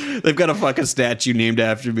 They've got a fucking statue named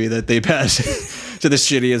after me that they pass to the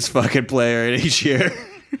shittiest fucking player each year.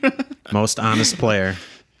 Most honest player.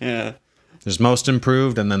 Yeah. There's most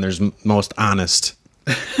improved, and then there's most honest.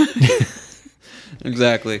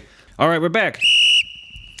 Exactly. All right, we're back.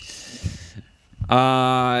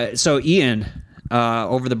 So Ian,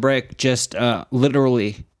 over the break, just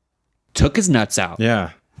literally took his nuts out.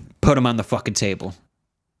 Yeah. Put them on the fucking table.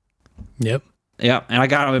 Yep. Yep, and I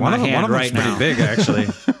got them in my hand right now. One of them's pretty big, actually.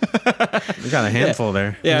 We got a handful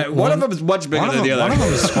there. Yeah, one of them is much bigger than the other. One of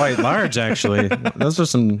them is quite large, actually. Those are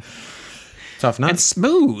some tough nuts. And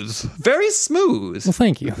smooth. Very smooth. Well,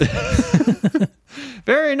 thank you.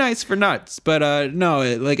 Very nice for nuts. But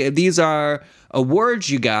no, these are awards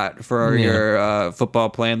you got for your football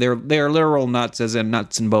playing. They're literal nuts, as in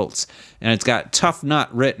nuts and bolts. And it's got tough nut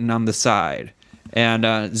written on the side.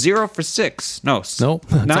 And 0 for 6. No.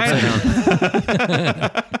 Nope. 9.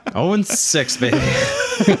 0-6, baby.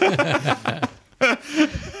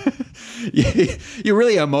 You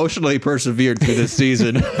really emotionally persevered through this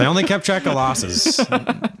season. They only kept track of losses.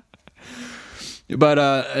 But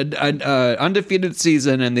an undefeated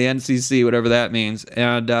season in the NCC, whatever that means,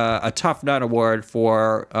 and a Tough Nut Award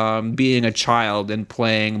for being a child and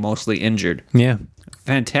playing mostly injured. Yeah.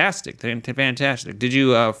 Fantastic. Did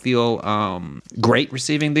you feel great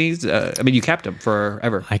receiving these? I mean, you kept them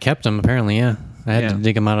forever. I kept them, apparently, yeah. I had to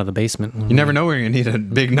dig them out of the basement. You never know where you're going to need a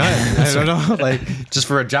big nut. I don't know. Like, just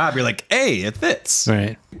for a job, you're like, hey, it fits.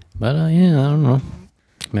 Right. But, yeah, I don't know.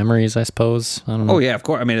 Memories, I suppose. I don't know. Oh, yeah, of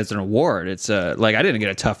course. I mean, it's an award. It's like, I didn't get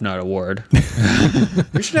a Tough Nut Award.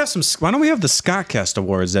 We should have some. Why don't we have the SCOTTCast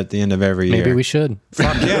awards at the end of every year? Maybe we should.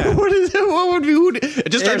 Fuck yeah. What would we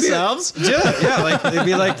just ourselves? Yeah, like it'd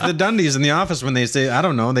be like the Dundies in the office when they say, I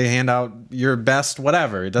don't know, they hand out your best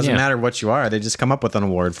whatever. It doesn't matter what you are. They just come up with an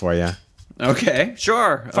award for you. Okay,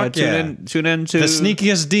 sure. Tune in to the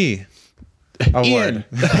sneakiest D award. Ian.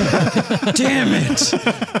 Damn it.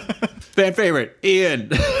 Fan favorite,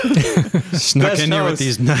 Ian. Snuck Best in here with host.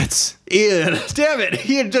 these nuts. Ian. Damn it.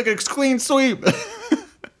 Ian took a clean sweep.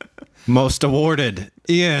 Most awarded.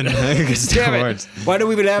 Ian. Damn it. Why do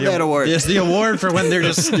we even have that award? It's the award for when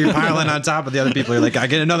you're piling on top of the other people. You're like, I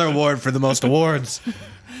get another award for the most awards.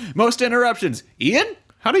 Most interruptions. Ian?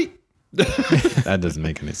 How do you... That doesn't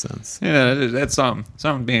make any sense. Yeah, that's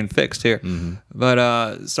something being fixed here. Mm-hmm.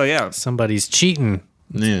 But, so yeah. Somebody's cheating.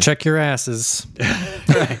 Yeah. Check your asses.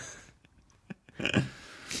 Right.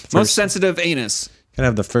 Most sensitive anus. Gotta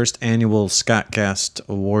have the first annual SCOTTCast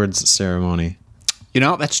awards ceremony. You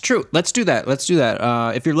know, that's true. Let's do that.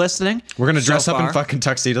 If you're listening, we're gonna dress up in fucking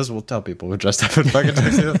tuxedos. We'll tell people we're dressed up in fucking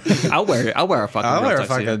tuxedos. I'll wear a fucking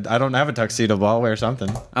tuxedo. I don't have a tuxedo, but I'll wear something.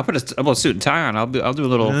 I'll put a suit and tie on. I'll do a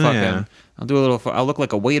little fucking. Yeah. I'll look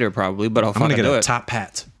like a waiter probably, but I'll I'm gonna fucking get do a it. top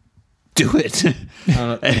hat. Do it.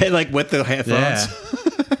 Like with the headphones.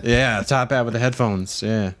 Yeah, top hat with the headphones.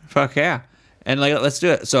 Yeah. Fuck yeah. And like, let's do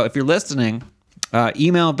it. So if you're listening,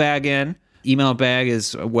 email bag in. Email bag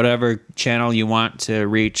is whatever channel you want to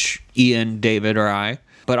reach Ian, David, or I.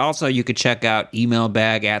 But also you could check out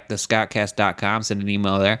emailbag at thescottcast.com. Send an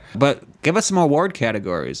email there. But give us some award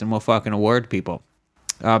categories and we'll fucking award people.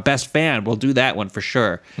 Best fan, we'll do that one for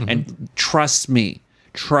sure. Mm-hmm. And trust me,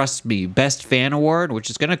 best fan award, which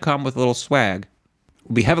is going to come with a little swag,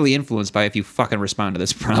 will be heavily influenced by if you fucking respond to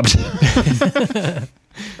this prompt.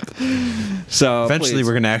 So eventually please.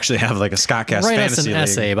 We're going to actually have like a SCOTTCast Write fantasy us an league.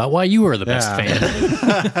 essay about why you were the best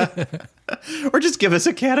fan. Or just give us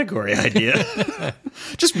a category idea.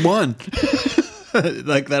 Just one.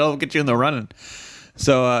 Like that'll get you in the running.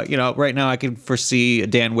 So, right now I can foresee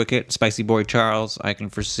Dan Wickett, Spicy Boy Charles. I can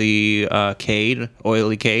foresee Cade,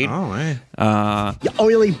 Oily Cade. Oh, right. You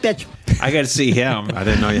oily bitch. I got to see him. I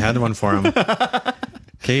didn't know you had one for him.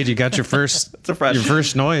 Cade, you got your first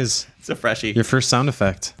noise. It's a freshie. Your first sound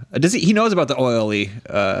effect. Does he knows about the oily.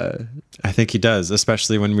 I think he does,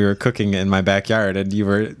 especially when we were cooking in my backyard and you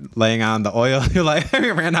were laying on the oil. You're like,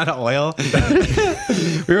 we ran out of oil.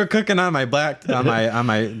 We were cooking on my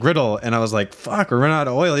griddle, and I was like, "Fuck, we're running out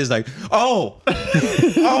of oil." He's like, "Oh,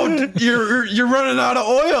 you're running out of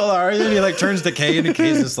oil, are you?" And he like turns to Cade, and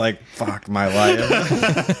Cade's just like, "Fuck my life."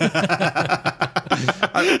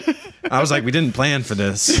 I was like, "We didn't plan for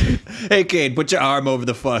this." Hey, Cade, put your arm over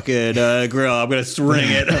the fucking grill. I'm gonna swing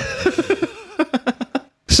it.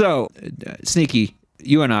 So, Sneaky,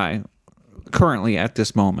 you and I, currently at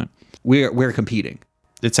this moment, we're competing.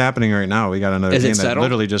 It's happening right now. We got another Is it game that settled?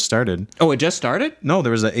 literally just started. Oh, it just started? No,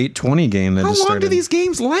 there was an 8:20 game that How just long started. do these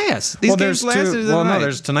games last? These games lasted the night. No,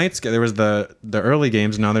 there's tonight's. There was the early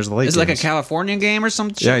games. Now there's the late. It's like a games. California game or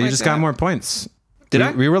something. Yeah, you just got more points. Did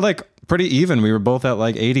I? We were like pretty even. We were both at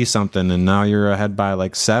like 80 something, and now you're ahead by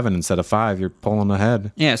like 7 instead of 5. You're pulling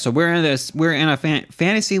ahead. Yeah, so we're in a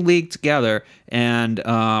fantasy league together, and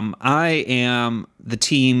I am the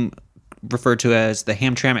team referred to as the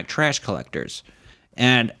Hamtramck Trash Collectors.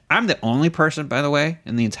 And I'm the only person, by the way,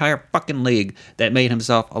 in the entire fucking league that made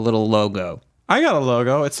himself a little logo. I got a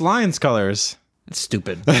logo. It's Lions colors. It's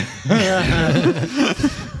stupid. My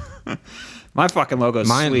fucking logo's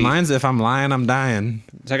sweet. Mine's if I'm lying, I'm dying.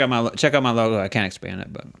 Check out my logo. I can't expand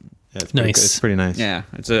it, but Yeah, it's Nice. It's pretty nice. yeah,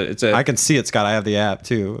 it's a. I can see it, Scott. I have the app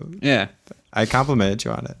too. Yeah, I complimented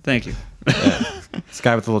you on it. thank you. This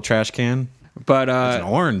guy with the little trash can. But It's an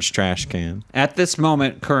orange trash can. at this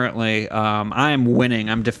moment, currently, I am winning.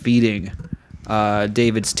 I'm defeating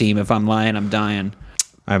David's team. If I'm lying, I'm dying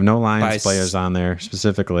I have no Lions By players on there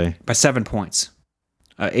specifically. by 7 points,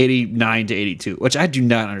 89 to 82. Which I do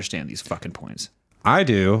not understand these fucking points. I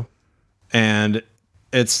do, and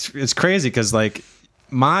it's crazy because like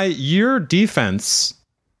your defense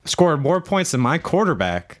scored more points than my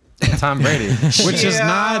quarterback, Tom Brady, which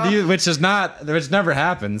never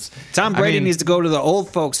happens. Tom Brady I mean, needs to go to the old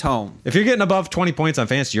folks' home. If you're getting above 20 points on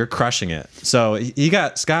fantasy, you're crushing it. So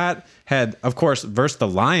Scott had, of course, versus the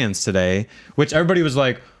Lions today, which everybody was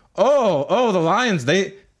like, oh, the Lions,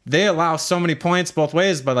 they allow so many points both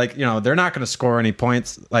ways, but like, they're not going to score any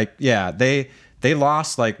points. Like, yeah, they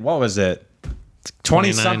lost like, what was it?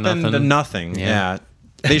 20 something to nothing. Yeah.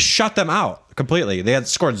 They shut them out completely. They had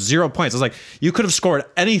scored 0 points. I was like, you could have scored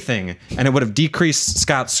anything and it would have decreased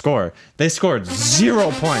Scott's score. They scored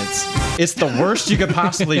 0 points. It's the worst you could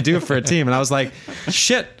possibly do for a team. And I was like,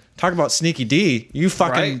 shit, talk about sneaky D. You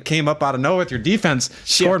fucking came up out of nowhere with your defense,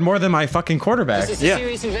 scored more than my fucking quarterback. This is a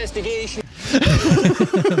serious investigation.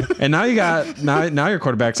 And now you got now your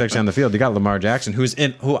quarterback's actually on the field. You got Lamar Jackson,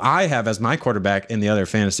 who I have as my quarterback in the other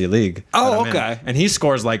fantasy league. Oh, that I'm in. okay. And he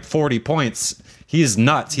scores like 40 points. He's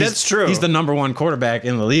nuts. That's true. He's the number 1 quarterback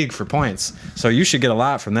in the league for points. So you should get a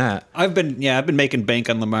lot from that. I've been making bank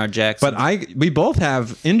on Lamar Jackson. But we both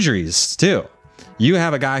have injuries too. You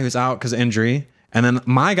have a guy who's out because of injury, and then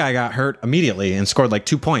my guy got hurt immediately and scored like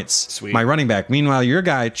 2 points. Sweet. My running back. Meanwhile, your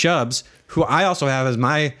guy Chubbs, who I also have as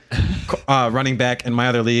my running back in my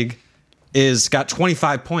other league, got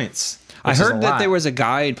 25 points. I heard that there was a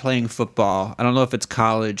guy playing football. I don't know if it's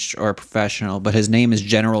college or professional, but his name is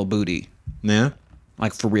General Booty. Yeah.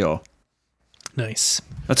 Like, for real. Nice.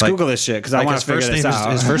 Let's Like- Google this shit, because I Like want his to figure first this name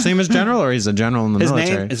out. his first name is General, or he's a general in the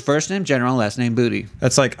military. His first name, General, last name, Booty.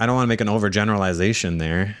 That's like, I don't want to make an overgeneralization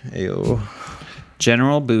there. Ew.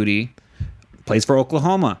 General Booty plays for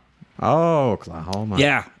Oklahoma. Oh, Oklahoma.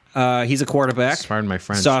 Yeah. He's a quarterback. Pardon my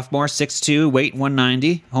French. Sophomore, 6'2", weight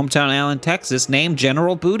 190. Hometown Allen, Texas. Name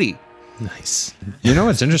General Booty. Nice. You know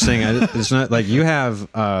what's interesting? It's not like you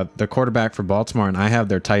have the quarterback for Baltimore, and I have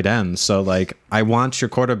their tight end. So like, I want your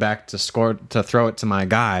quarterback to throw it to my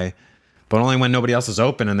guy, but only when nobody else is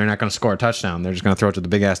open, and they're not going to score a touchdown. They're just going to throw it to the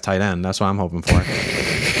big ass tight end. That's what I'm hoping for.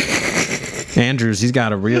 Andrews, he's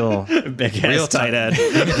got a real big ass tight end.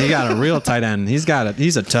 He got a real tight end. He's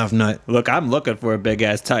a tough nut. Look, I'm looking for a big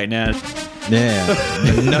ass tight end. Yeah,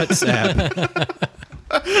 nuts app.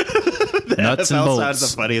 Nuts and bolts. Sounds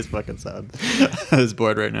the funniest fucking sound. I was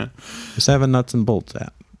bored right now. Just have a nuts and bolts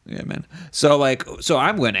app. Yeah, man. So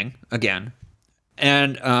I'm winning again.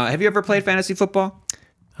 And have you ever played fantasy football?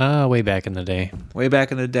 Way back in the day. Way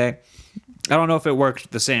back in the day. I don't know if it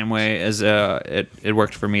worked the same way as it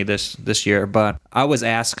worked for me this year, but I was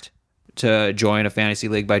asked to join a fantasy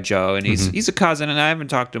league by Joe, and he's a cousin, and I haven't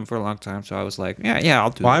talked to him for a long time, so I was like, yeah, I'll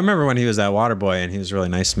do Well, that. I remember when he was at Waterboy, and he was really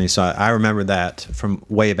nice to me, so I remember that from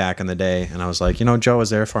way back in the day, and I was like, Joe was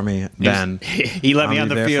there for me then. He let me on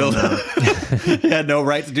the field. He had no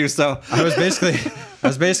right to do so. I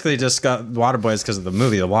was basically just got Waterboys because of the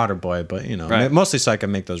movie The Waterboy, but Right. mostly so I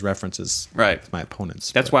can make those references Right. with my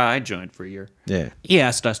opponents. That's why I joined for a year. Yeah. He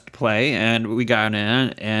asked us to play, and we got in,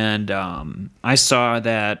 and I saw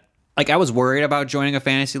that. Like, I was worried about joining a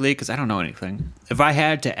fantasy league because I don't know anything. If I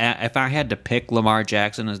had to pick Lamar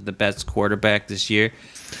Jackson as the best quarterback this year,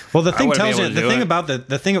 Well, the thing wouldn't tells be you able to the do thing it. about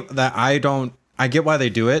the thing that I get why they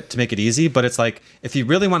do it to make it easy, but it's like if you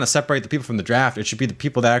really want to separate the people from the draft, it should be the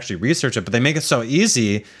people that actually research it. But they make it so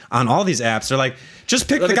easy on all these apps. They're like, just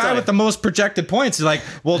pick the guy with the most projected points. You're like,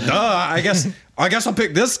 well, duh. I guess I'll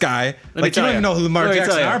pick this guy. Like, you don't even know who Lamar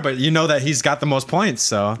Jackson are, but you know that he's got the most points.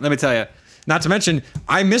 So let me tell you. Not to mention,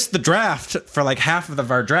 I missed the draft for like half of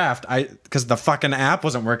our draft. Because the fucking app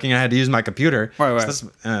wasn't working. I had to use my computer. Right. So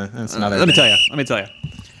that's another Let me thing. tell you.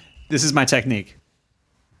 This is my technique.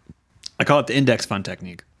 I call it the index fund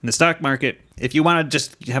technique. In the stock market, if you want to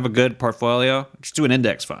just have a good portfolio, just do an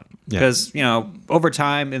index fund. Because, over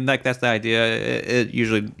time, and like that's the idea, it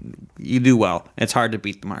usually, you do well. It's hard to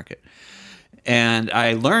beat the market. And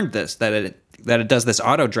I learned that it does this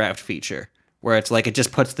auto draft feature where it's like it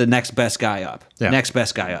just puts the next best guy up, next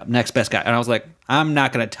best guy up, next best guy. And I was like, I'm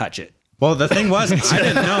not going to touch it. Well, the thing was, I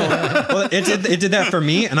didn't know. Well, it did that for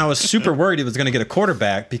me, and I was super worried it was going to get a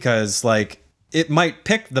quarterback because, like, it might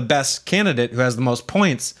pick the best candidate who has the most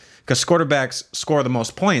points because quarterbacks score the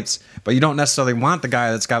most points, but you don't necessarily want the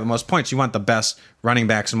guy that's got the most points. You want the best running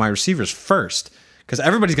backs and wide receivers first because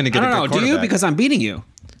everybody's going to get a good quarterback. Do you? Because I'm beating you.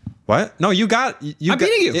 What? No, I'm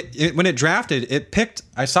beating you. When it drafted, it picked.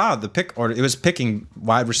 I saw the pick order. It was picking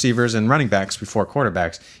wide receivers and running backs before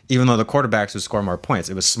quarterbacks, even though the quarterbacks would score more points.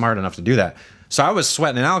 It was smart enough to do that. So I was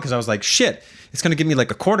sweating it out because I was like, shit, it's going to give me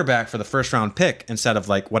like a quarterback for the first round pick instead of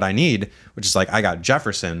like what I need, which is like I got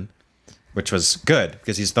Jefferson, which was good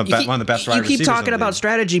because he's one of the best wide receivers. You keep talking in the about league.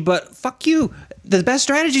 strategy, but fuck you. The best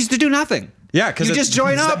strategy is to do nothing. Yeah, because you just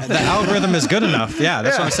join up. The algorithm is good enough. Yeah,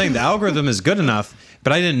 that's what I'm saying. The algorithm is good enough,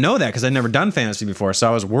 but I didn't know that because I'd never done fantasy before, so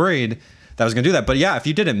I was worried that I was going to do that. But yeah, if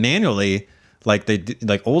you did it manually, like they did,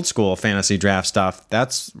 like old school fantasy draft stuff,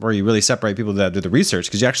 that's where you really separate people that do the research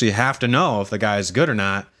because you actually have to know if the guy is good or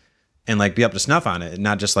not, and like be up to snuff on it, and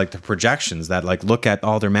not just like the projections that like look at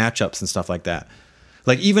all their matchups and stuff like that.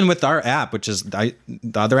 Like even with our app, which is the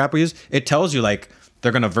other app we use, it tells you like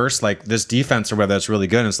they're going to verse like this defense or whether it's really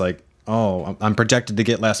good. And it's like, oh, I'm projected to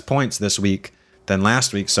get less points this week than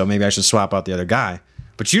last week, so maybe I should swap out the other guy.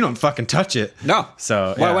 But you don't fucking touch it. No.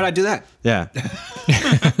 So why would I do that? Yeah.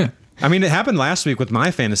 I mean, it happened last week with my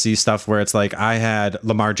fantasy stuff where it's like I had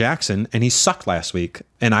Lamar Jackson and he sucked last week,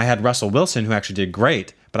 and I had Russell Wilson who actually did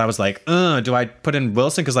great. But I was like, do I put in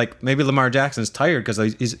Wilson? Because like maybe Lamar Jackson's tired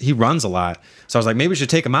because he runs a lot. So I was like, maybe we should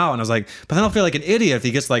take him out. And I was like, but then I'll feel like an idiot if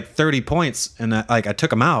he gets like 30 points. And I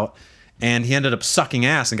took him out, and he ended up sucking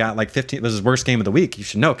ass and got like 15. It was his worst game of the week. You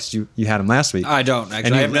should know because you had him last week. I don't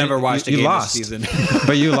actually. I've never watched a game lost. this season.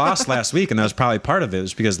 But you lost last week, and that was probably part of it. It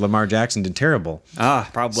was because Lamar Jackson did terrible.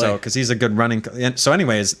 Probably. So because he's a good running. And so,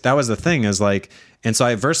 anyways, that was the thing is like. And so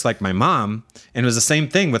I versed like my mom, and it was the same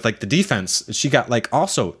thing with like the defense. She got like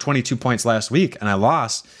also 22 points last week, and I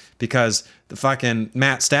lost because the fucking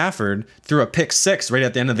Matt Stafford threw a pick six right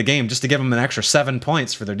at the end of the game just to give them an extra 7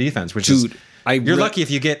 points for their defense, which is you're lucky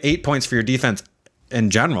if you get 8 points for your defense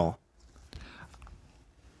in general.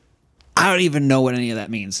 I don't even know what any of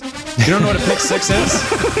that means. You don't know what a pick six is?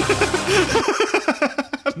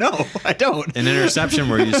 No, I don't. An interception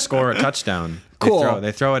where you score a touchdown. Cool.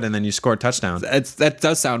 They throw it and then you score a touchdown. That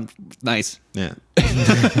does sound nice. Yeah.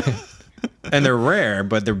 And they're rare,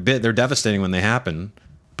 but they're devastating when they happen.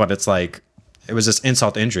 But it's like it was just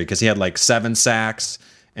insult to injury because he had like 7 sacks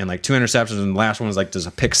and like 2 interceptions, and the last one was like there's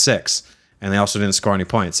a pick 6, and they also didn't score any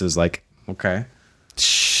points. It was like, okay.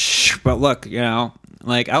 But look,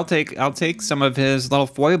 like I'll take some of his little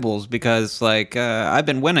foibles because like I've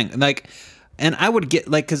been winning, like, and I would get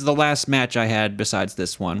like, because the last match I had besides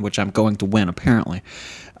this one, which I'm going to win apparently,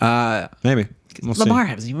 Maybe. We'll Lamar see.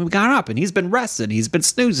 hasn't even gone up, and he's been rested. He's been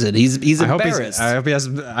snoozing. He's embarrassed. I hope he has.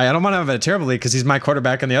 I don't want to have a terrible league because he's my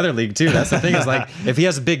quarterback in the other league too. That's the thing is like if he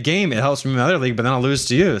has a big game, it helps me in the other league, but then I'll lose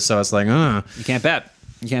to you. So it's like, You can't bet.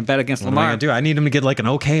 You can't bet against what am I Lamar. gonna do? I need him to get like an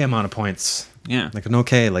okay amount of points. Yeah. Like an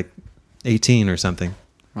okay, like 18 or something.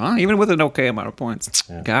 Well, even with an okay amount of points,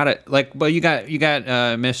 got it. Like, but you got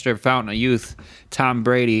Mr. Fountain of Youth, Tom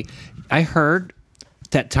Brady. I heard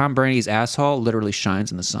that Tom Brady's asshole literally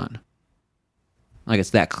shines in the sun. Like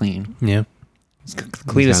it's that clean. Yeah. It's the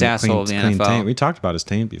cleanest He's got a asshole clean of the NFL. taint. We talked about his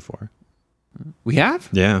taint before. We have?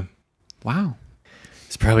 Yeah. Wow.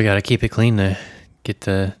 He's probably got to keep it clean to get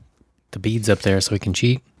the beads up there so he can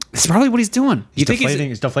cheat. That's probably what he's doing. He's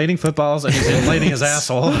deflating footballs and he's inflating his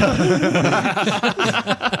asshole.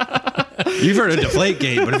 You've heard of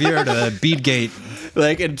Deflategate, but have you heard of Beadgate?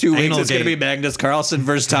 like in 2 weeks, Anal it's going to gate. be Magnus Carlsen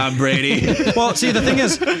versus Tom Brady. Well, see, the thing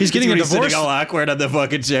is, he's getting a He's sitting divorce. all awkward on the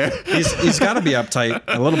fucking chair. He's got to be uptight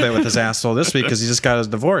a little bit with his asshole this week because he just got his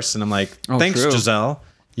divorce. And I'm like, thanks, true. Giselle.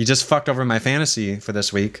 You just fucked over my fantasy for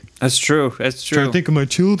this week. That's true. That's true. Trying to think of my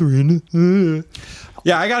children.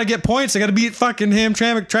 Yeah, I got to get points. I got to beat fucking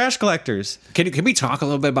Hamtramck trash collectors. Can we talk a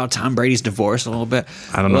little bit about Tom Brady's divorce a little bit?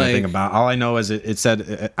 I don't know anything about. All I know is it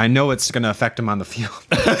said I know it's going to affect him on the field.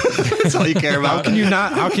 That's all you care about. How can you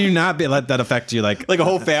not? How can you not let that affect you? Like Like a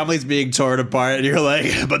whole family's being torn apart, and you're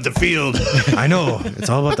like, but the field. I know it's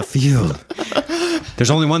all about the field. There's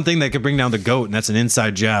only one thing that could bring down the GOAT, and that's an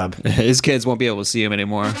inside job. His kids won't be able to see him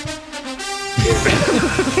anymore.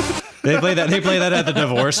 They play that at the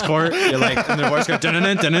divorce court. You're like in the divorce court.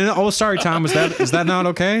 Dun-dun-dun, dun-dun-dun. Oh, sorry, Tom. Is that not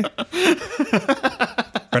okay?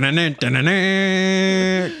 Dun-dun-dun,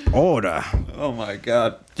 dun-dun-dun. Order. Oh my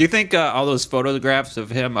god! Do you think all those photographs of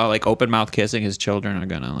him like open mouth kissing his children are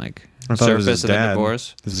gonna like I thought it was his surface in the dad.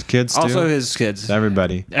 divorce? His kids too. Also, his kids.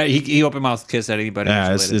 Everybody. He open mouth kissed at anybody Yeah,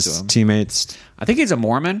 who's related his to him. teammates. I think he's a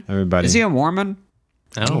Mormon. Everybody. Is he a Mormon?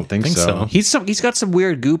 I don't think so. He's got some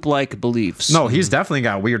weird goop-like beliefs. No, he's definitely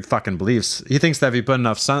got weird fucking beliefs. He thinks that if you put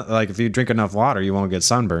enough if you drink enough water, you won't get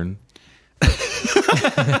sunburn.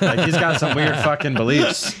 Like he's got some weird fucking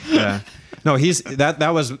beliefs. Yeah. No, that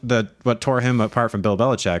was what tore him apart from Bill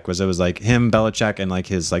Belichick was it was like him, Belichick, and like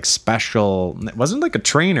his like special. It wasn't like a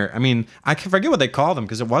trainer. I mean, I can forget what they called him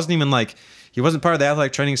because it wasn't even like he wasn't part of the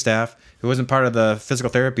athletic training staff. He wasn't part of the physical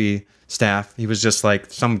therapy staff. He was just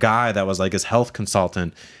like some guy that was like his health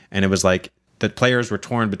consultant, and it was like the players were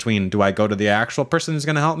torn between do I go to the actual person who's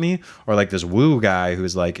going to help me or like this woo guy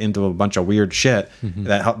who's like into a bunch of weird shit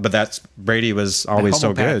but that's Brady was always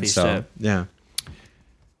so good. So shit. yeah.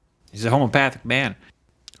 He's a homopathic man.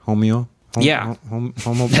 Homeo? Yeah. Homo.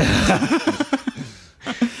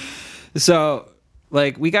 So,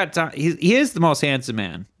 like, we got Tom. He is the most handsome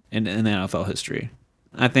man in NFL history.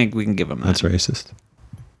 I think we can give him that. That's racist.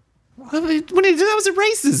 When he did that was a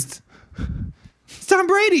racist. It's Tom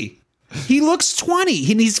Brady. He looks 20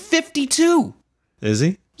 and he's 52. Is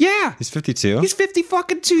he? Yeah. He's 52? He's 50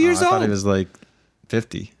 fucking 2 years I old. thought he was like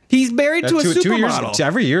 50. He's married to a 2 years, supermodel.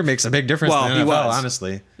 every year makes a big difference Well, in the he NFL, was.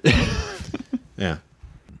 honestly. Yeah.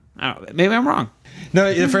 I don't know, maybe I'm wrong.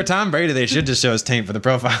 No, for Tom Brady, they should just show his taint for the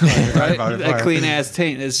profile. Right? That clean ass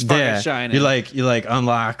taint is fucking shining. You like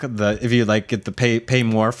unlock if you like get the pay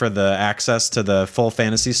more for the access to the full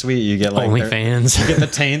fantasy suite, you get like OnlyFans. You get the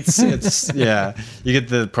taints. You get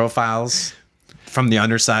the profiles from the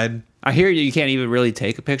underside. I hear you can't even really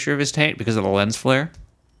take a picture of his taint because of the lens flare.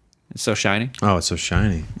 It's so shiny. Oh, it's so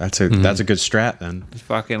shiny. That's a good strat then. It's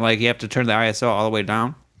fucking like you have to turn the ISO all the way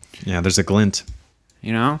down, Yeah, there's a glint.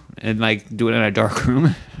 you know, and like do it in a dark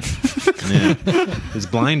room. Yeah, it's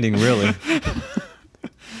blinding, really.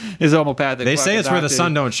 His homopathic. They say fucking it's where the doctor.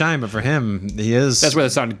 sun don't shine, but for him, he is. That's where the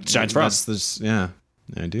sun shines from. Yeah,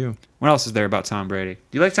 I do. What else is there about Tom Brady? Do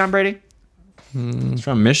you like Tom Brady? He's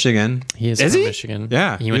from Michigan. He is Is from he? Michigan.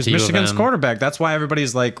 Yeah, he he went was to U of Michigan's M. quarterback. That's why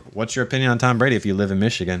everybody's like, "What's your opinion on Tom Brady if you live in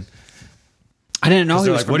Michigan?" I didn't know he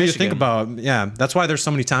They're was like, from "What do you Michigan. think about?" Yeah, that's why there's so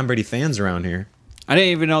many Tom Brady fans around here. I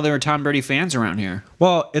didn't even know there were Tom Brady fans around here.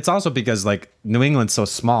 Well, it's also because like New England's so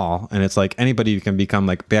small, and it's like anybody can become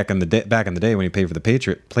like back in the day when he played for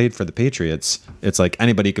the Patriots. It's like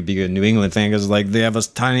anybody could be a New England fan because like they have a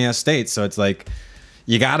tiny ass state, so it's like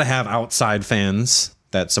you got to have outside fans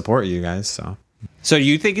that support you guys. So So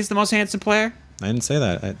you think he's the most handsome player? I didn't say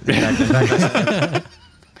that. In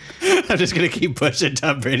fact, I'm just gonna keep pushing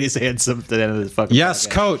Tom Brady's hands up to the end of this fucking. Yes,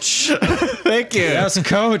 podcast. coach. Thank you. Yes,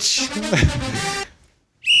 coach.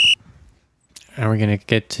 Are we gonna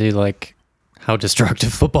get to like how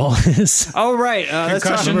destructive football is? Oh right, let's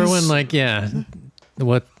talk. Concussions. Remember when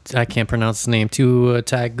what I can't pronounce the name, Tua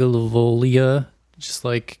Tagovailoa, just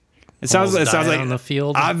like It sounds almost died like on the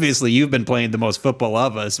field. Obviously, you've been playing the most football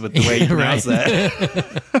of us with the way you pronounce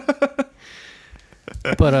that.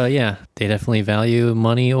 But yeah, they definitely value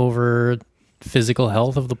money over physical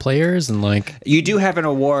health of the players, and like, You do have an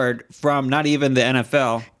award from not even the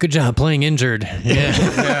NFL. good job playing injured.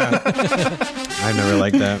 Yeah, I never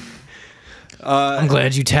liked that. I'm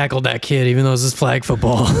glad you tackled that kid, even though this is flag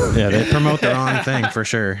football. Yeah, they promote the wrong thing for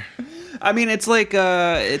sure. I mean, it's like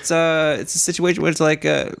it's a situation where it's like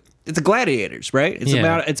it's a gladiators, right? It's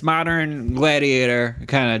Yeah. it's modern gladiator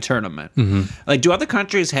kind of tournament. Like, do other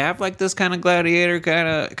countries have like this kind of gladiator kind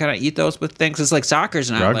of ethos with things? It's like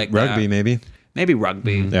soccer's not like Rugby, that. maybe.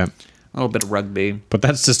 Rugby. Yeah. A little bit of rugby. But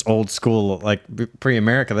that's just old school, like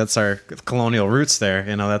pre-America. That's our colonial roots there.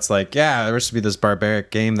 You know, that's like, yeah, there used to be this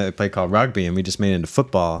barbaric game that we played called rugby, and we just made it into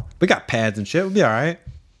football. We got pads and shit. We'll be all right.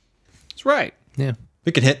 That's right. Yeah,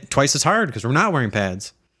 We could hit twice as hard because we're not wearing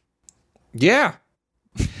pads. Yeah.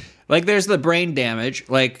 Like, there's the brain damage.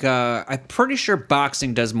 Like, I'm pretty sure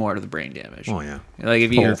boxing does more to the brain damage. Oh, yeah. Like,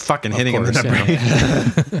 if You're you're fucking hitting him in course, the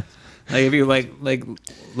yeah. brain. like if you like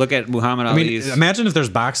look at Muhammad I mean, Ali's. imagine if there's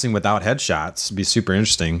boxing without headshots. It'd be super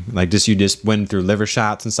interesting. Like, you just win through liver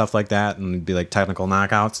shots and stuff like that, and it'd be like technical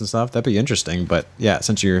knockouts and stuff. That'd be interesting. But yeah,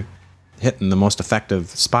 since you're hitting the most effective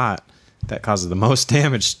spot, that causes the most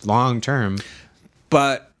damage long term.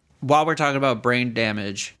 But while we're talking about brain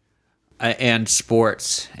damage and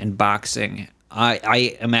sports and boxing,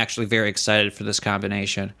 I am actually very excited for this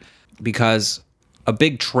combination because a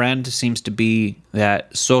big trend seems to be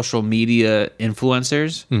that social media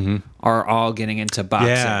influencers are all getting into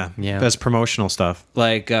boxing. Yeah. That's promotional stuff.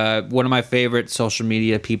 Like one of my favorite social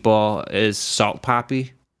media people is Salt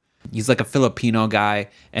Poppy. He's like a Filipino guy,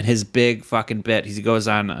 and his big fucking bit, he goes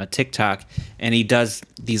on TikTok and he does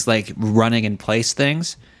these like running in place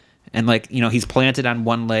things. And like, you know, he's planted on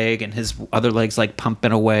one leg and his other leg's like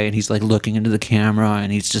pumping away, and he's like looking into the camera,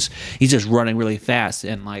 and he's just running really fast.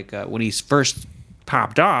 And like when he's first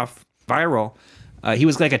popped off viral, he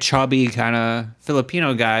was like a chubby kind of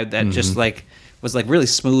Filipino guy that just like was like really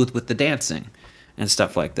smooth with the dancing and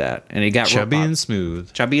stuff like that. And he got Chubby real and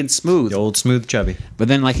smooth. chubby and smooth. The old smooth chubby. But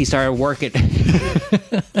then like he started working.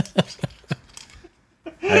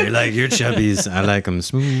 I like your chubbies. I like them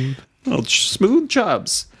smooth. Little smooth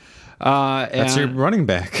chubs. That's your running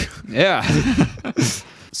back. Yeah.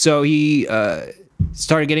 So he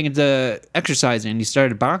started getting into exercising, and he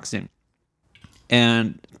started boxing.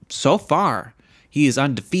 And so far, he is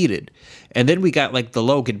undefeated. And then we got like the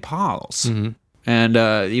Logan Pauls. And,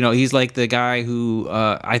 you know, he's like the guy who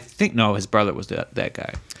I think, no, his brother was that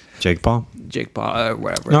guy. Jake Paul? Jake Paul,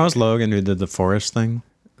 whatever. No, it was Logan who did the forest thing.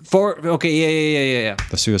 Okay, yeah.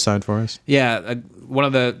 The suicide forest. Yeah, one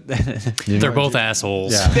of the... they're both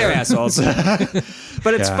assholes. Yeah. They're assholes.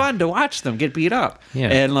 But it's fun to watch them get beat up. Yeah.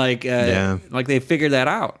 And like they figured that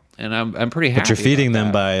out. And I'm pretty happy. But you're feeding about them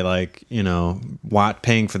that. by like, you know,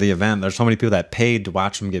 paying for the event. There's so many people that paid to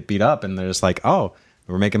watch them get beat up, and they're just like, oh,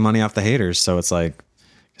 we're making money off the haters. So it's like,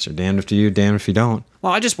 guess you're damned if you do, damned if you don't.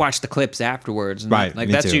 Well, I just watch the clips afterwards. And Right, like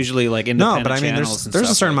me that's too. usually like No, independent but I mean, channels and there's a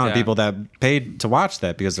stuff certain like amount of that. people that paid to watch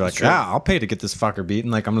that because they're like, true. yeah, I'll pay to get this fucker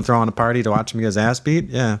beaten. Like, I'm gonna throw on a party to watch him get his ass beat.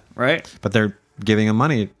 Yeah, Right? but they're giving him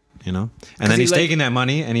money, you know, and then he, he's like- taking that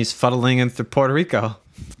money and he's fuddling into Puerto Rico.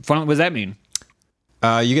 What does that mean?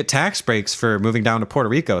 You get tax breaks for moving down to Puerto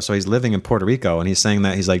Rico. So he's living in Puerto Rico, and he's saying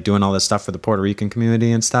that he's like doing all this stuff for the Puerto Rican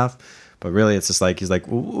community and stuff. But really, it's just like, he's like,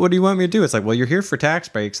 well, what do you want me to do? It's like, well, you're here for tax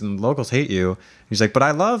breaks and the locals hate you. He's like, but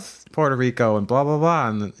I love Puerto Rico and blah, blah, blah.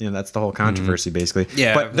 And you know, that's the whole controversy basically.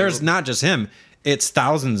 Yeah. But there's not just him. It's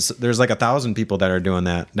thousands. There's like 1,000 people that are doing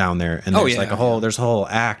that down there. And Oh, there's yeah, like there's a whole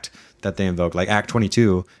act that they invoke, like Act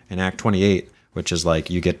 22 and Act 28, which is like,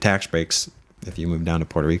 you get tax breaks if you move down to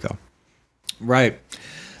Puerto Rico. Right.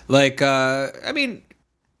 Like, I mean,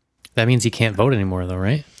 That means he can't vote anymore, though,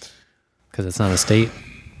 right? Because it's not a state.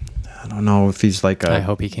 I don't know if he's like I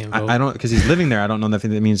hope he can't vote. I don't, because he's living there. I don't know if that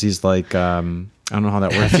means he's like I don't know how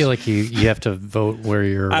that I works. feel like you have to vote where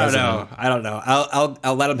you're. I resident. don't know.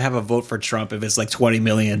 I'll let him have a vote for Trump if it's like $20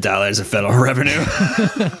 million of federal revenue.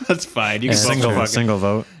 That's fine. You can vote single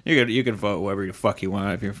vote. You can vote whoever the fuck you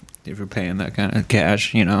want if you're paying that kind of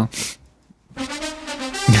cash, you know.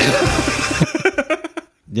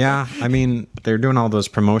 Yeah, I mean, they're doing all those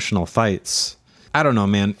promotional fights. I don't know,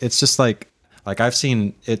 man. It's just like, Like I've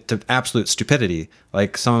seen it to absolute stupidity.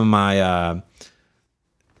 Like some of my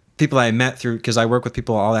people I met through, because I work with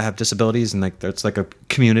people all that have disabilities, and like it's like a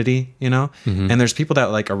community, you know. And there's people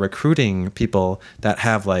that like are recruiting people that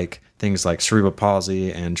have like things like cerebral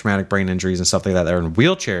palsy and traumatic brain injuries and stuff like that. They're in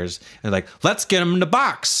wheelchairs, and like, let's get them in the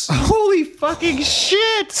box. Holy fucking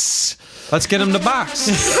shit! Let's get them to box.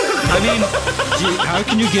 I mean, how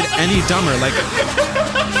can you get any dumber? Like,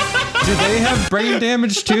 do they have brain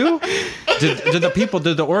damage too? Did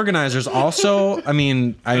the organizers also? I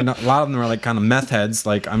mean, I know a lot of them are like kind of meth heads.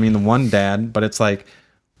 Like, I mean, the one dad, but it's like,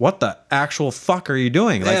 what the actual fuck are you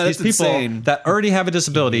doing? Like, these people insane. that already have a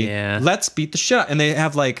disability, Yeah. let's beat the shit out. And they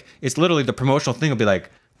have like, it's literally the promotional thing will be like,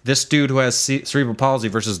 this dude who has cerebral palsy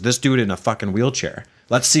versus this dude in a fucking wheelchair.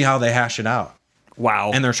 Let's see how they hash it out.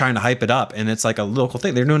 Wow. And they're trying to hype it up, and it's like a local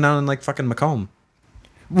thing. They're doing it down in like fucking Macomb.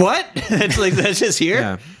 What? It's like that's just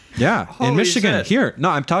here? Yeah. Holy In Michigan. shit. Here. No,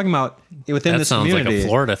 I'm talking about within That this sounds community. like a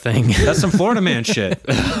Florida thing. That's some Florida man shit.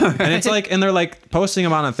 And it's like, and they're like posting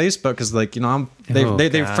them on Facebook because like, you know, they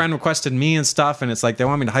God. friend requested me and stuff, and it's like they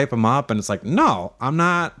want me to hype them up, and it's like, no, I'm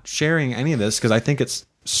not sharing any of this because I think it's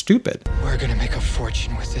stupid. We're gonna make a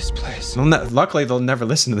fortune with this place. Luckily, they'll never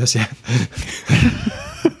listen to this yet.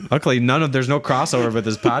 Luckily, there's no crossover with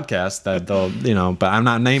this podcast that they'll, you know, but I'm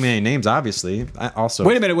not naming any names, obviously. I also.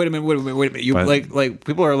 Wait a minute. You But- like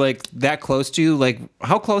people are like that close to you? Like,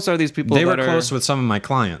 how close are these people? They were that close with some of my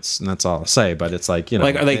clients, and that's all I'll say. But it's like, you know,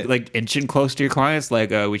 Like, are they like inching close to your clients? Like,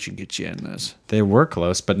 we should get you in this. they were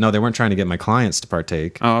close, but no, they weren't trying to get my clients to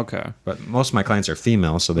partake. Oh, okay. But most of my clients are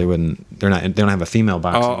female, so they wouldn't. They don't have a female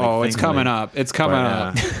box. Oh, it's coming up. It's coming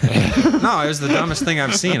up. No, it was the dumbest thing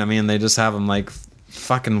I've seen. I mean, they just have them like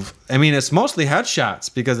fucking. I mean, it's mostly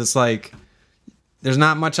headshots because it's like there's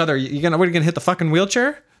not much other. What are you gonna hit the fucking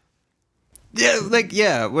wheelchair?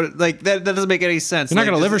 What, like that doesn't make any sense. You're not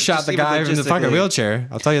Like, gonna liver just- shot just the even guy in the fucking logistically. wheelchair.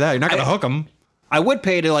 I'll tell you that. You're not gonna hook him. I would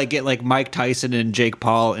pay to like get like Mike Tyson and Jake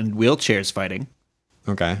Paul in wheelchairs fighting.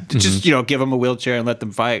 Okay. To just give them a wheelchair and let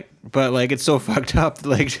them fight. But like it's so fucked up.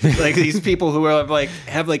 Like these people who are like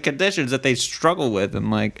have like conditions that they struggle with,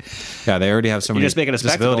 and like Yeah, they already have so many just making a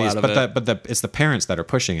spectacle disabilities, out of but it's the parents that are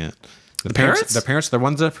pushing it. The parents? The parents are the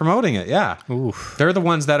ones that are promoting it. Yeah, they're the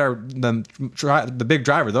ones that are the big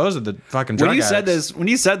driver. Those are the fucking drug when you addicts.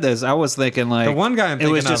 said this, I was thinking like The one guy I'm it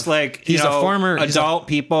was thinking just of, like he's a former- he's adult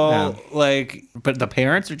people Yeah. like, but the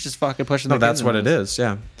parents are just fucking pushing. No, the that's kids what in it this. is.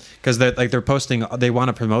 Yeah, because they're posting. They want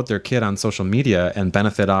to promote their kid on social media and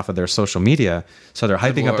benefit off of their social media. So they're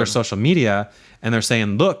hyping up their Lord. social media, and they're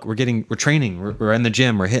saying, "Look, we're training. We're in the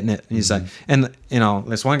gym. We're hitting it." And he's like, and you know,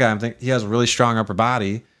 this one guy, I'm thinking he has a really strong upper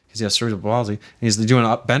body. Because he has cerebral palsy, and he's doing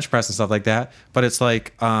up bench press and stuff like that. But it's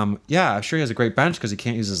like, yeah, I'm sure he has a great bench because he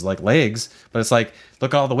can't use his like legs. But it's like,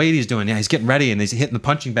 look at all the weight he's doing. Yeah, he's getting ready and he's hitting the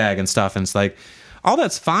punching bag and stuff. And it's like, all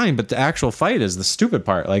that's fine, but the actual fight is the stupid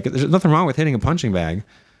part. Like, there's nothing wrong with hitting a punching bag,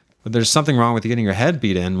 but there's something wrong with getting your head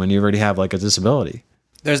beat in when you already have like a disability.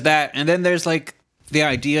 There's that, and then there's like the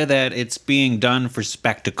idea that it's being done for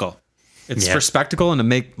spectacle. It's for spectacle and to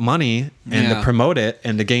make money and to promote it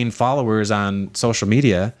and to gain followers on social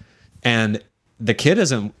media. And the kid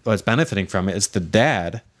isn't what's benefiting from it. It's the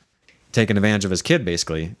dad taking advantage of his kid,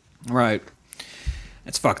 basically. Right.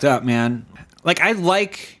 It's fucked up, man. Like, I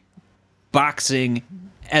like boxing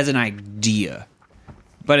as an idea,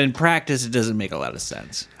 but in practice, it doesn't make a lot of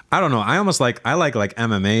sense. I don't know. I like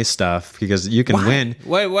MMA stuff because you can win.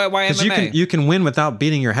 Why Because MMA? you can win without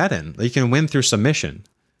beating your head in. You can win through submission.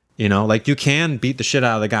 You know, like you can beat the shit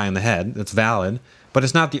out of the guy in the head. That's valid. But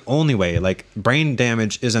it's not the only way. Like, brain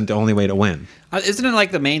damage isn't the only way to win. Isn't it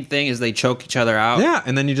like the main thing is they choke each other out? Yeah,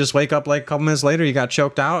 and then you just wake up like a couple minutes later, you got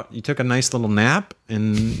choked out, you took a nice little nap,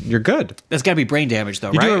 and you're good. That's got to be brain damage,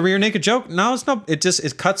 though, You right? do a rear naked choke? No, it's not. It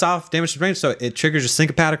cuts off damage to the brain, so it triggers your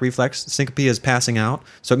syncopatic reflex. Syncope is passing out,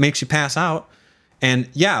 so it makes you pass out. And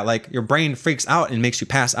yeah, like your brain freaks out and makes you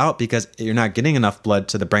pass out because you're not getting enough blood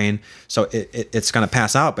to the brain, so it's going to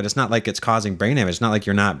pass out. But it's not like it's causing brain damage. It's not like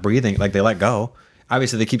you're not breathing. Like they let go.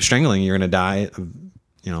 Obviously, they keep strangling. You're going to die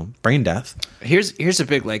of, brain death. Here's a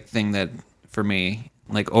big like thing that for me,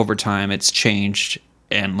 like over time, it's changed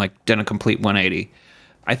and like done a complete 180.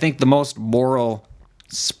 I think the most moral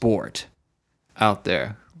sport out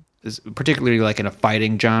there is particularly like in a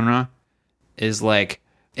fighting genre is like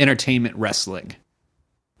entertainment wrestling.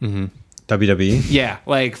 WWE Yeah,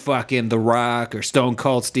 like fucking The Rock or Stone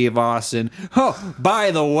Cold Steve Austin. Oh, by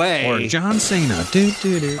the way, or John Cena. Dude.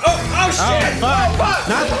 Oh shit!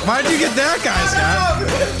 Why'd you get that guy,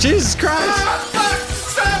 Scott? Jesus Christ!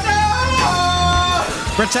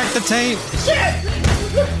 Protect the tape.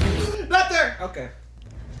 Not there. Okay.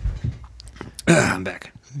 I'm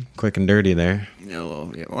back. quick and dirty there.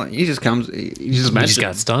 Well, he just comes. He just mentioned.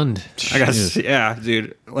 got stunned. I got yeah,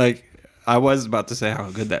 dude. Like I was about to say how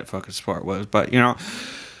good that fucking sport was, but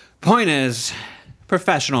point is,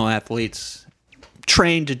 professional athletes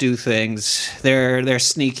trained to do things. They're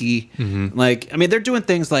sneaky. Like they're doing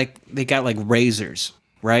things like they got like razors,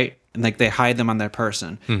 right? And like they hide them on their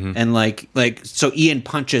person, and like so Ian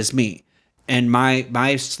punches me, and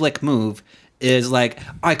my slick move is like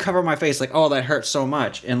I cover my face like, oh, that hurts so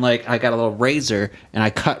much, and like I got a little razor and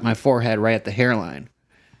I cut my forehead right at the hairline,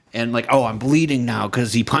 and like, oh, I'm bleeding now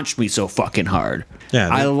because he punched me so fucking hard. Yeah,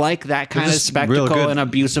 I like that kind of just real spectacle good. and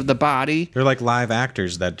abuse of the body. They're like live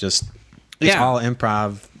actors that just it's all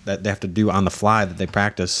improv that they have to do on the fly that they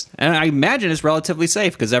practice. And I imagine it's relatively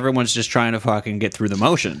safe because everyone's just trying to fucking get through the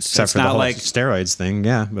motions. Except it's for the not whole like steroids thing,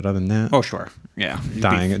 yeah. But other than that, oh sure, yeah,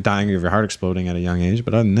 dying of your heart exploding at a young age.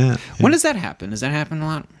 But other than that, yeah. When does that happen? Does that happen a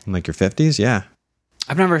lot? In like your 50s, yeah.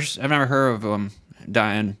 I've never heard of them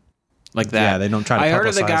dying like that. Yeah, they don't try to. I heard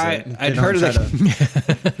of the guy. I'd heard of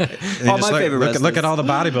the. All my favorite. Look at all the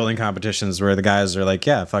bodybuilding competitions where the guys are like,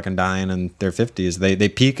 yeah, fucking dying in their 50s. They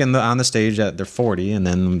peak on the stage at their 40, and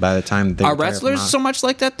then by the time they are wrestlers so much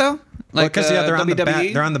like that though? Like because they're on the WWE?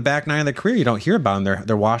 back. They're on the back nine of their career. You don't hear about them.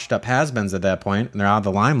 They're washed up has-beens at that point, and they're out of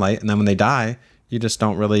the limelight. And then when they die, you just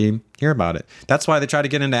don't really hear about it. That's why they try to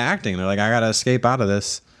get into acting. They're like, I gotta escape out of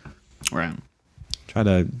this. Right. Try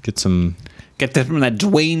to get some. Get them from that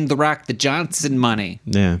Dwayne the Rock the Johnson money.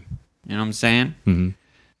 Yeah. You know what I'm saying? Mm-hmm.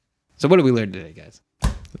 So what did we learn today, guys?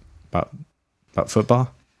 About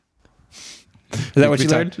football. Is that what you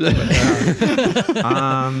learned?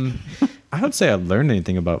 I would say I learned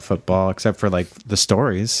anything about football except for like the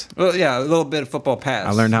stories. Well, yeah, a little bit of football pass.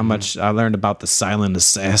 I learned about the silent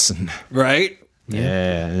assassin. Right?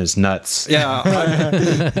 Yeah, and his nuts. Yeah.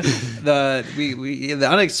 The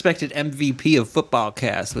unexpected MVP of football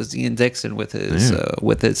cast was Ian Dixon with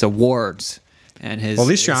his awards and his. Well, at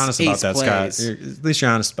least you're honest about ace that, plays. Scott. At least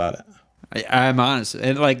you're honest about it. I'm honest,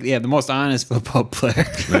 and the most honest football player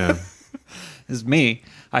Yeah. is me.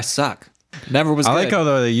 I suck. Never was. I good. like how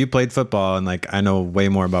though that you played football and like I know way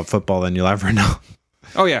more about football than you'll ever know.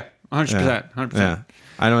 Oh yeah, 100%, 100%. Yeah,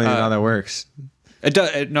 I don't even know how that works. It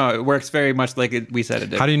does. No, it works very much like we said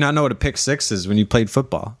it did. How do you not know what a pick six is when you played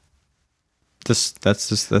football? That's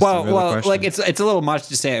the real question. like it's a little much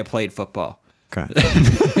to say I played football.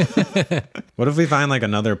 Okay. What if we find like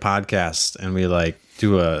another podcast and we like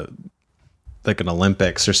do an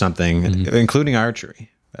Olympics or something, including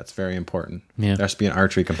archery? That's very important. Yeah. There has to be an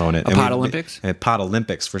archery component. A pod Olympics? A pod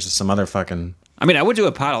Olympics versus some other fucking. I mean, I would do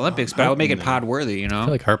a pod Olympics, but I would make it pod worthy. You know, I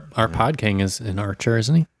feel like our pod king is an archer,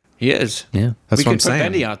 isn't he? he is. Yeah. That's We what I'm could put saying.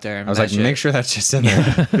 Bendy out there. I was like, make sure that's just in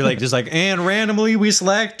there. Be like, and randomly we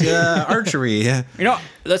select archery. Yeah. You know,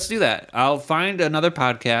 let's do that. I'll find another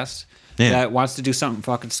podcast that wants to do something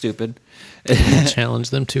fucking stupid.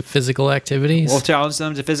 Challenge them to physical activities. We'll challenge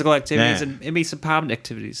them to physical activities Yeah. and maybe some pod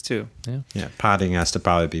activities too. Yeah, potting has to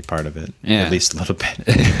probably be part of it. Yeah. At least a little bit.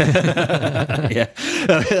 Yeah,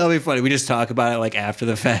 that'll be funny. We just talk about it like after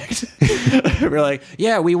the fact. We're like,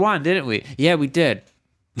 yeah, we won, didn't we? Yeah, we did.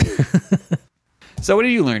 So what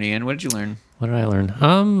did you learn, Ian? What did you learn? What did I learn?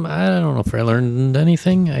 I don't know if I learned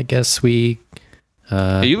anything. I guess we.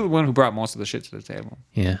 You were the one who brought most of the shit to the table.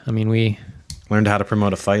 Yeah, I mean we. Learned how to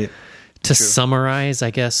promote a fight. To summarize,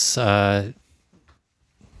 I guess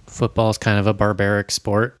football is kind of a barbaric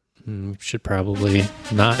sport. We should probably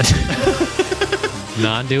not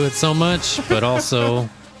not do it so much, but also,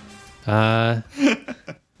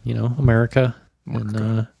 America.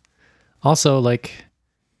 And also like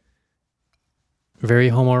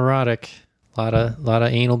very homoerotic. A lot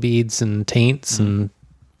of anal beads and taints and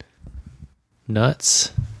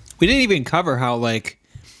nuts. We didn't even cover how like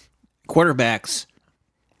quarterbacks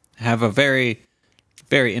have a very,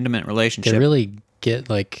 very intimate relationship. They really get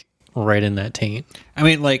like right in that taint. I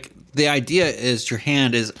mean, like the idea is your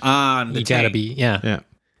hand is on the You taint. gotta be, yeah.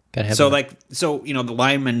 Gotta have So that. the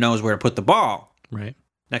lineman knows where to put the ball Right.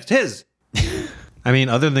 next to his. I mean,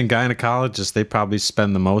 other than gynecologists, they probably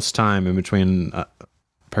spend the most time in between a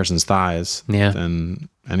person's thighs than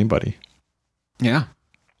anybody. Yeah.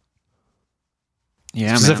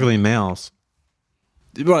 Yeah, Specifically males.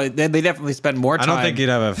 Well, they definitely spend more time. I don't think you'd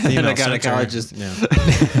have a female than a gynecologist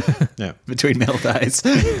Yeah. between male thighs.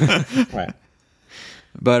 Right.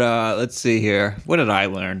 But let's see here. What did I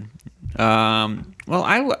learn? Well,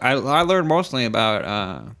 I learned mostly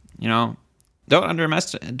about don't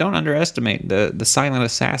underestimate the silent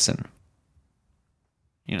assassin.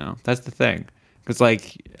 You know, that's the thing. Because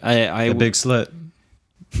like The big slit.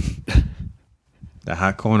 The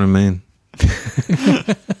hot corner man.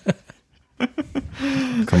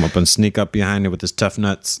 Come up and sneak up behind you with his tough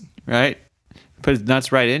nuts. Right? Put his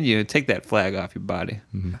nuts right in you. Take that flag off your body.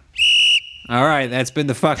 Mm-hmm. All right, that's been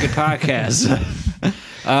the fucking podcast.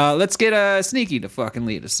 Let's get Sneaky to fucking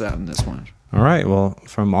lead us out in this one. All right, well,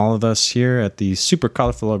 from all of us here at the super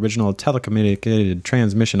colorful original telecommunicated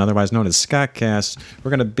transmission, otherwise known as SCOTTCast,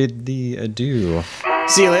 we're going to bid thee adieu.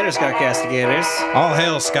 See you later, SCOTTCastigators. All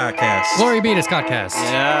hail SCOTTCast. Glory be to SCOTTCast.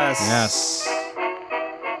 Yes. Yes.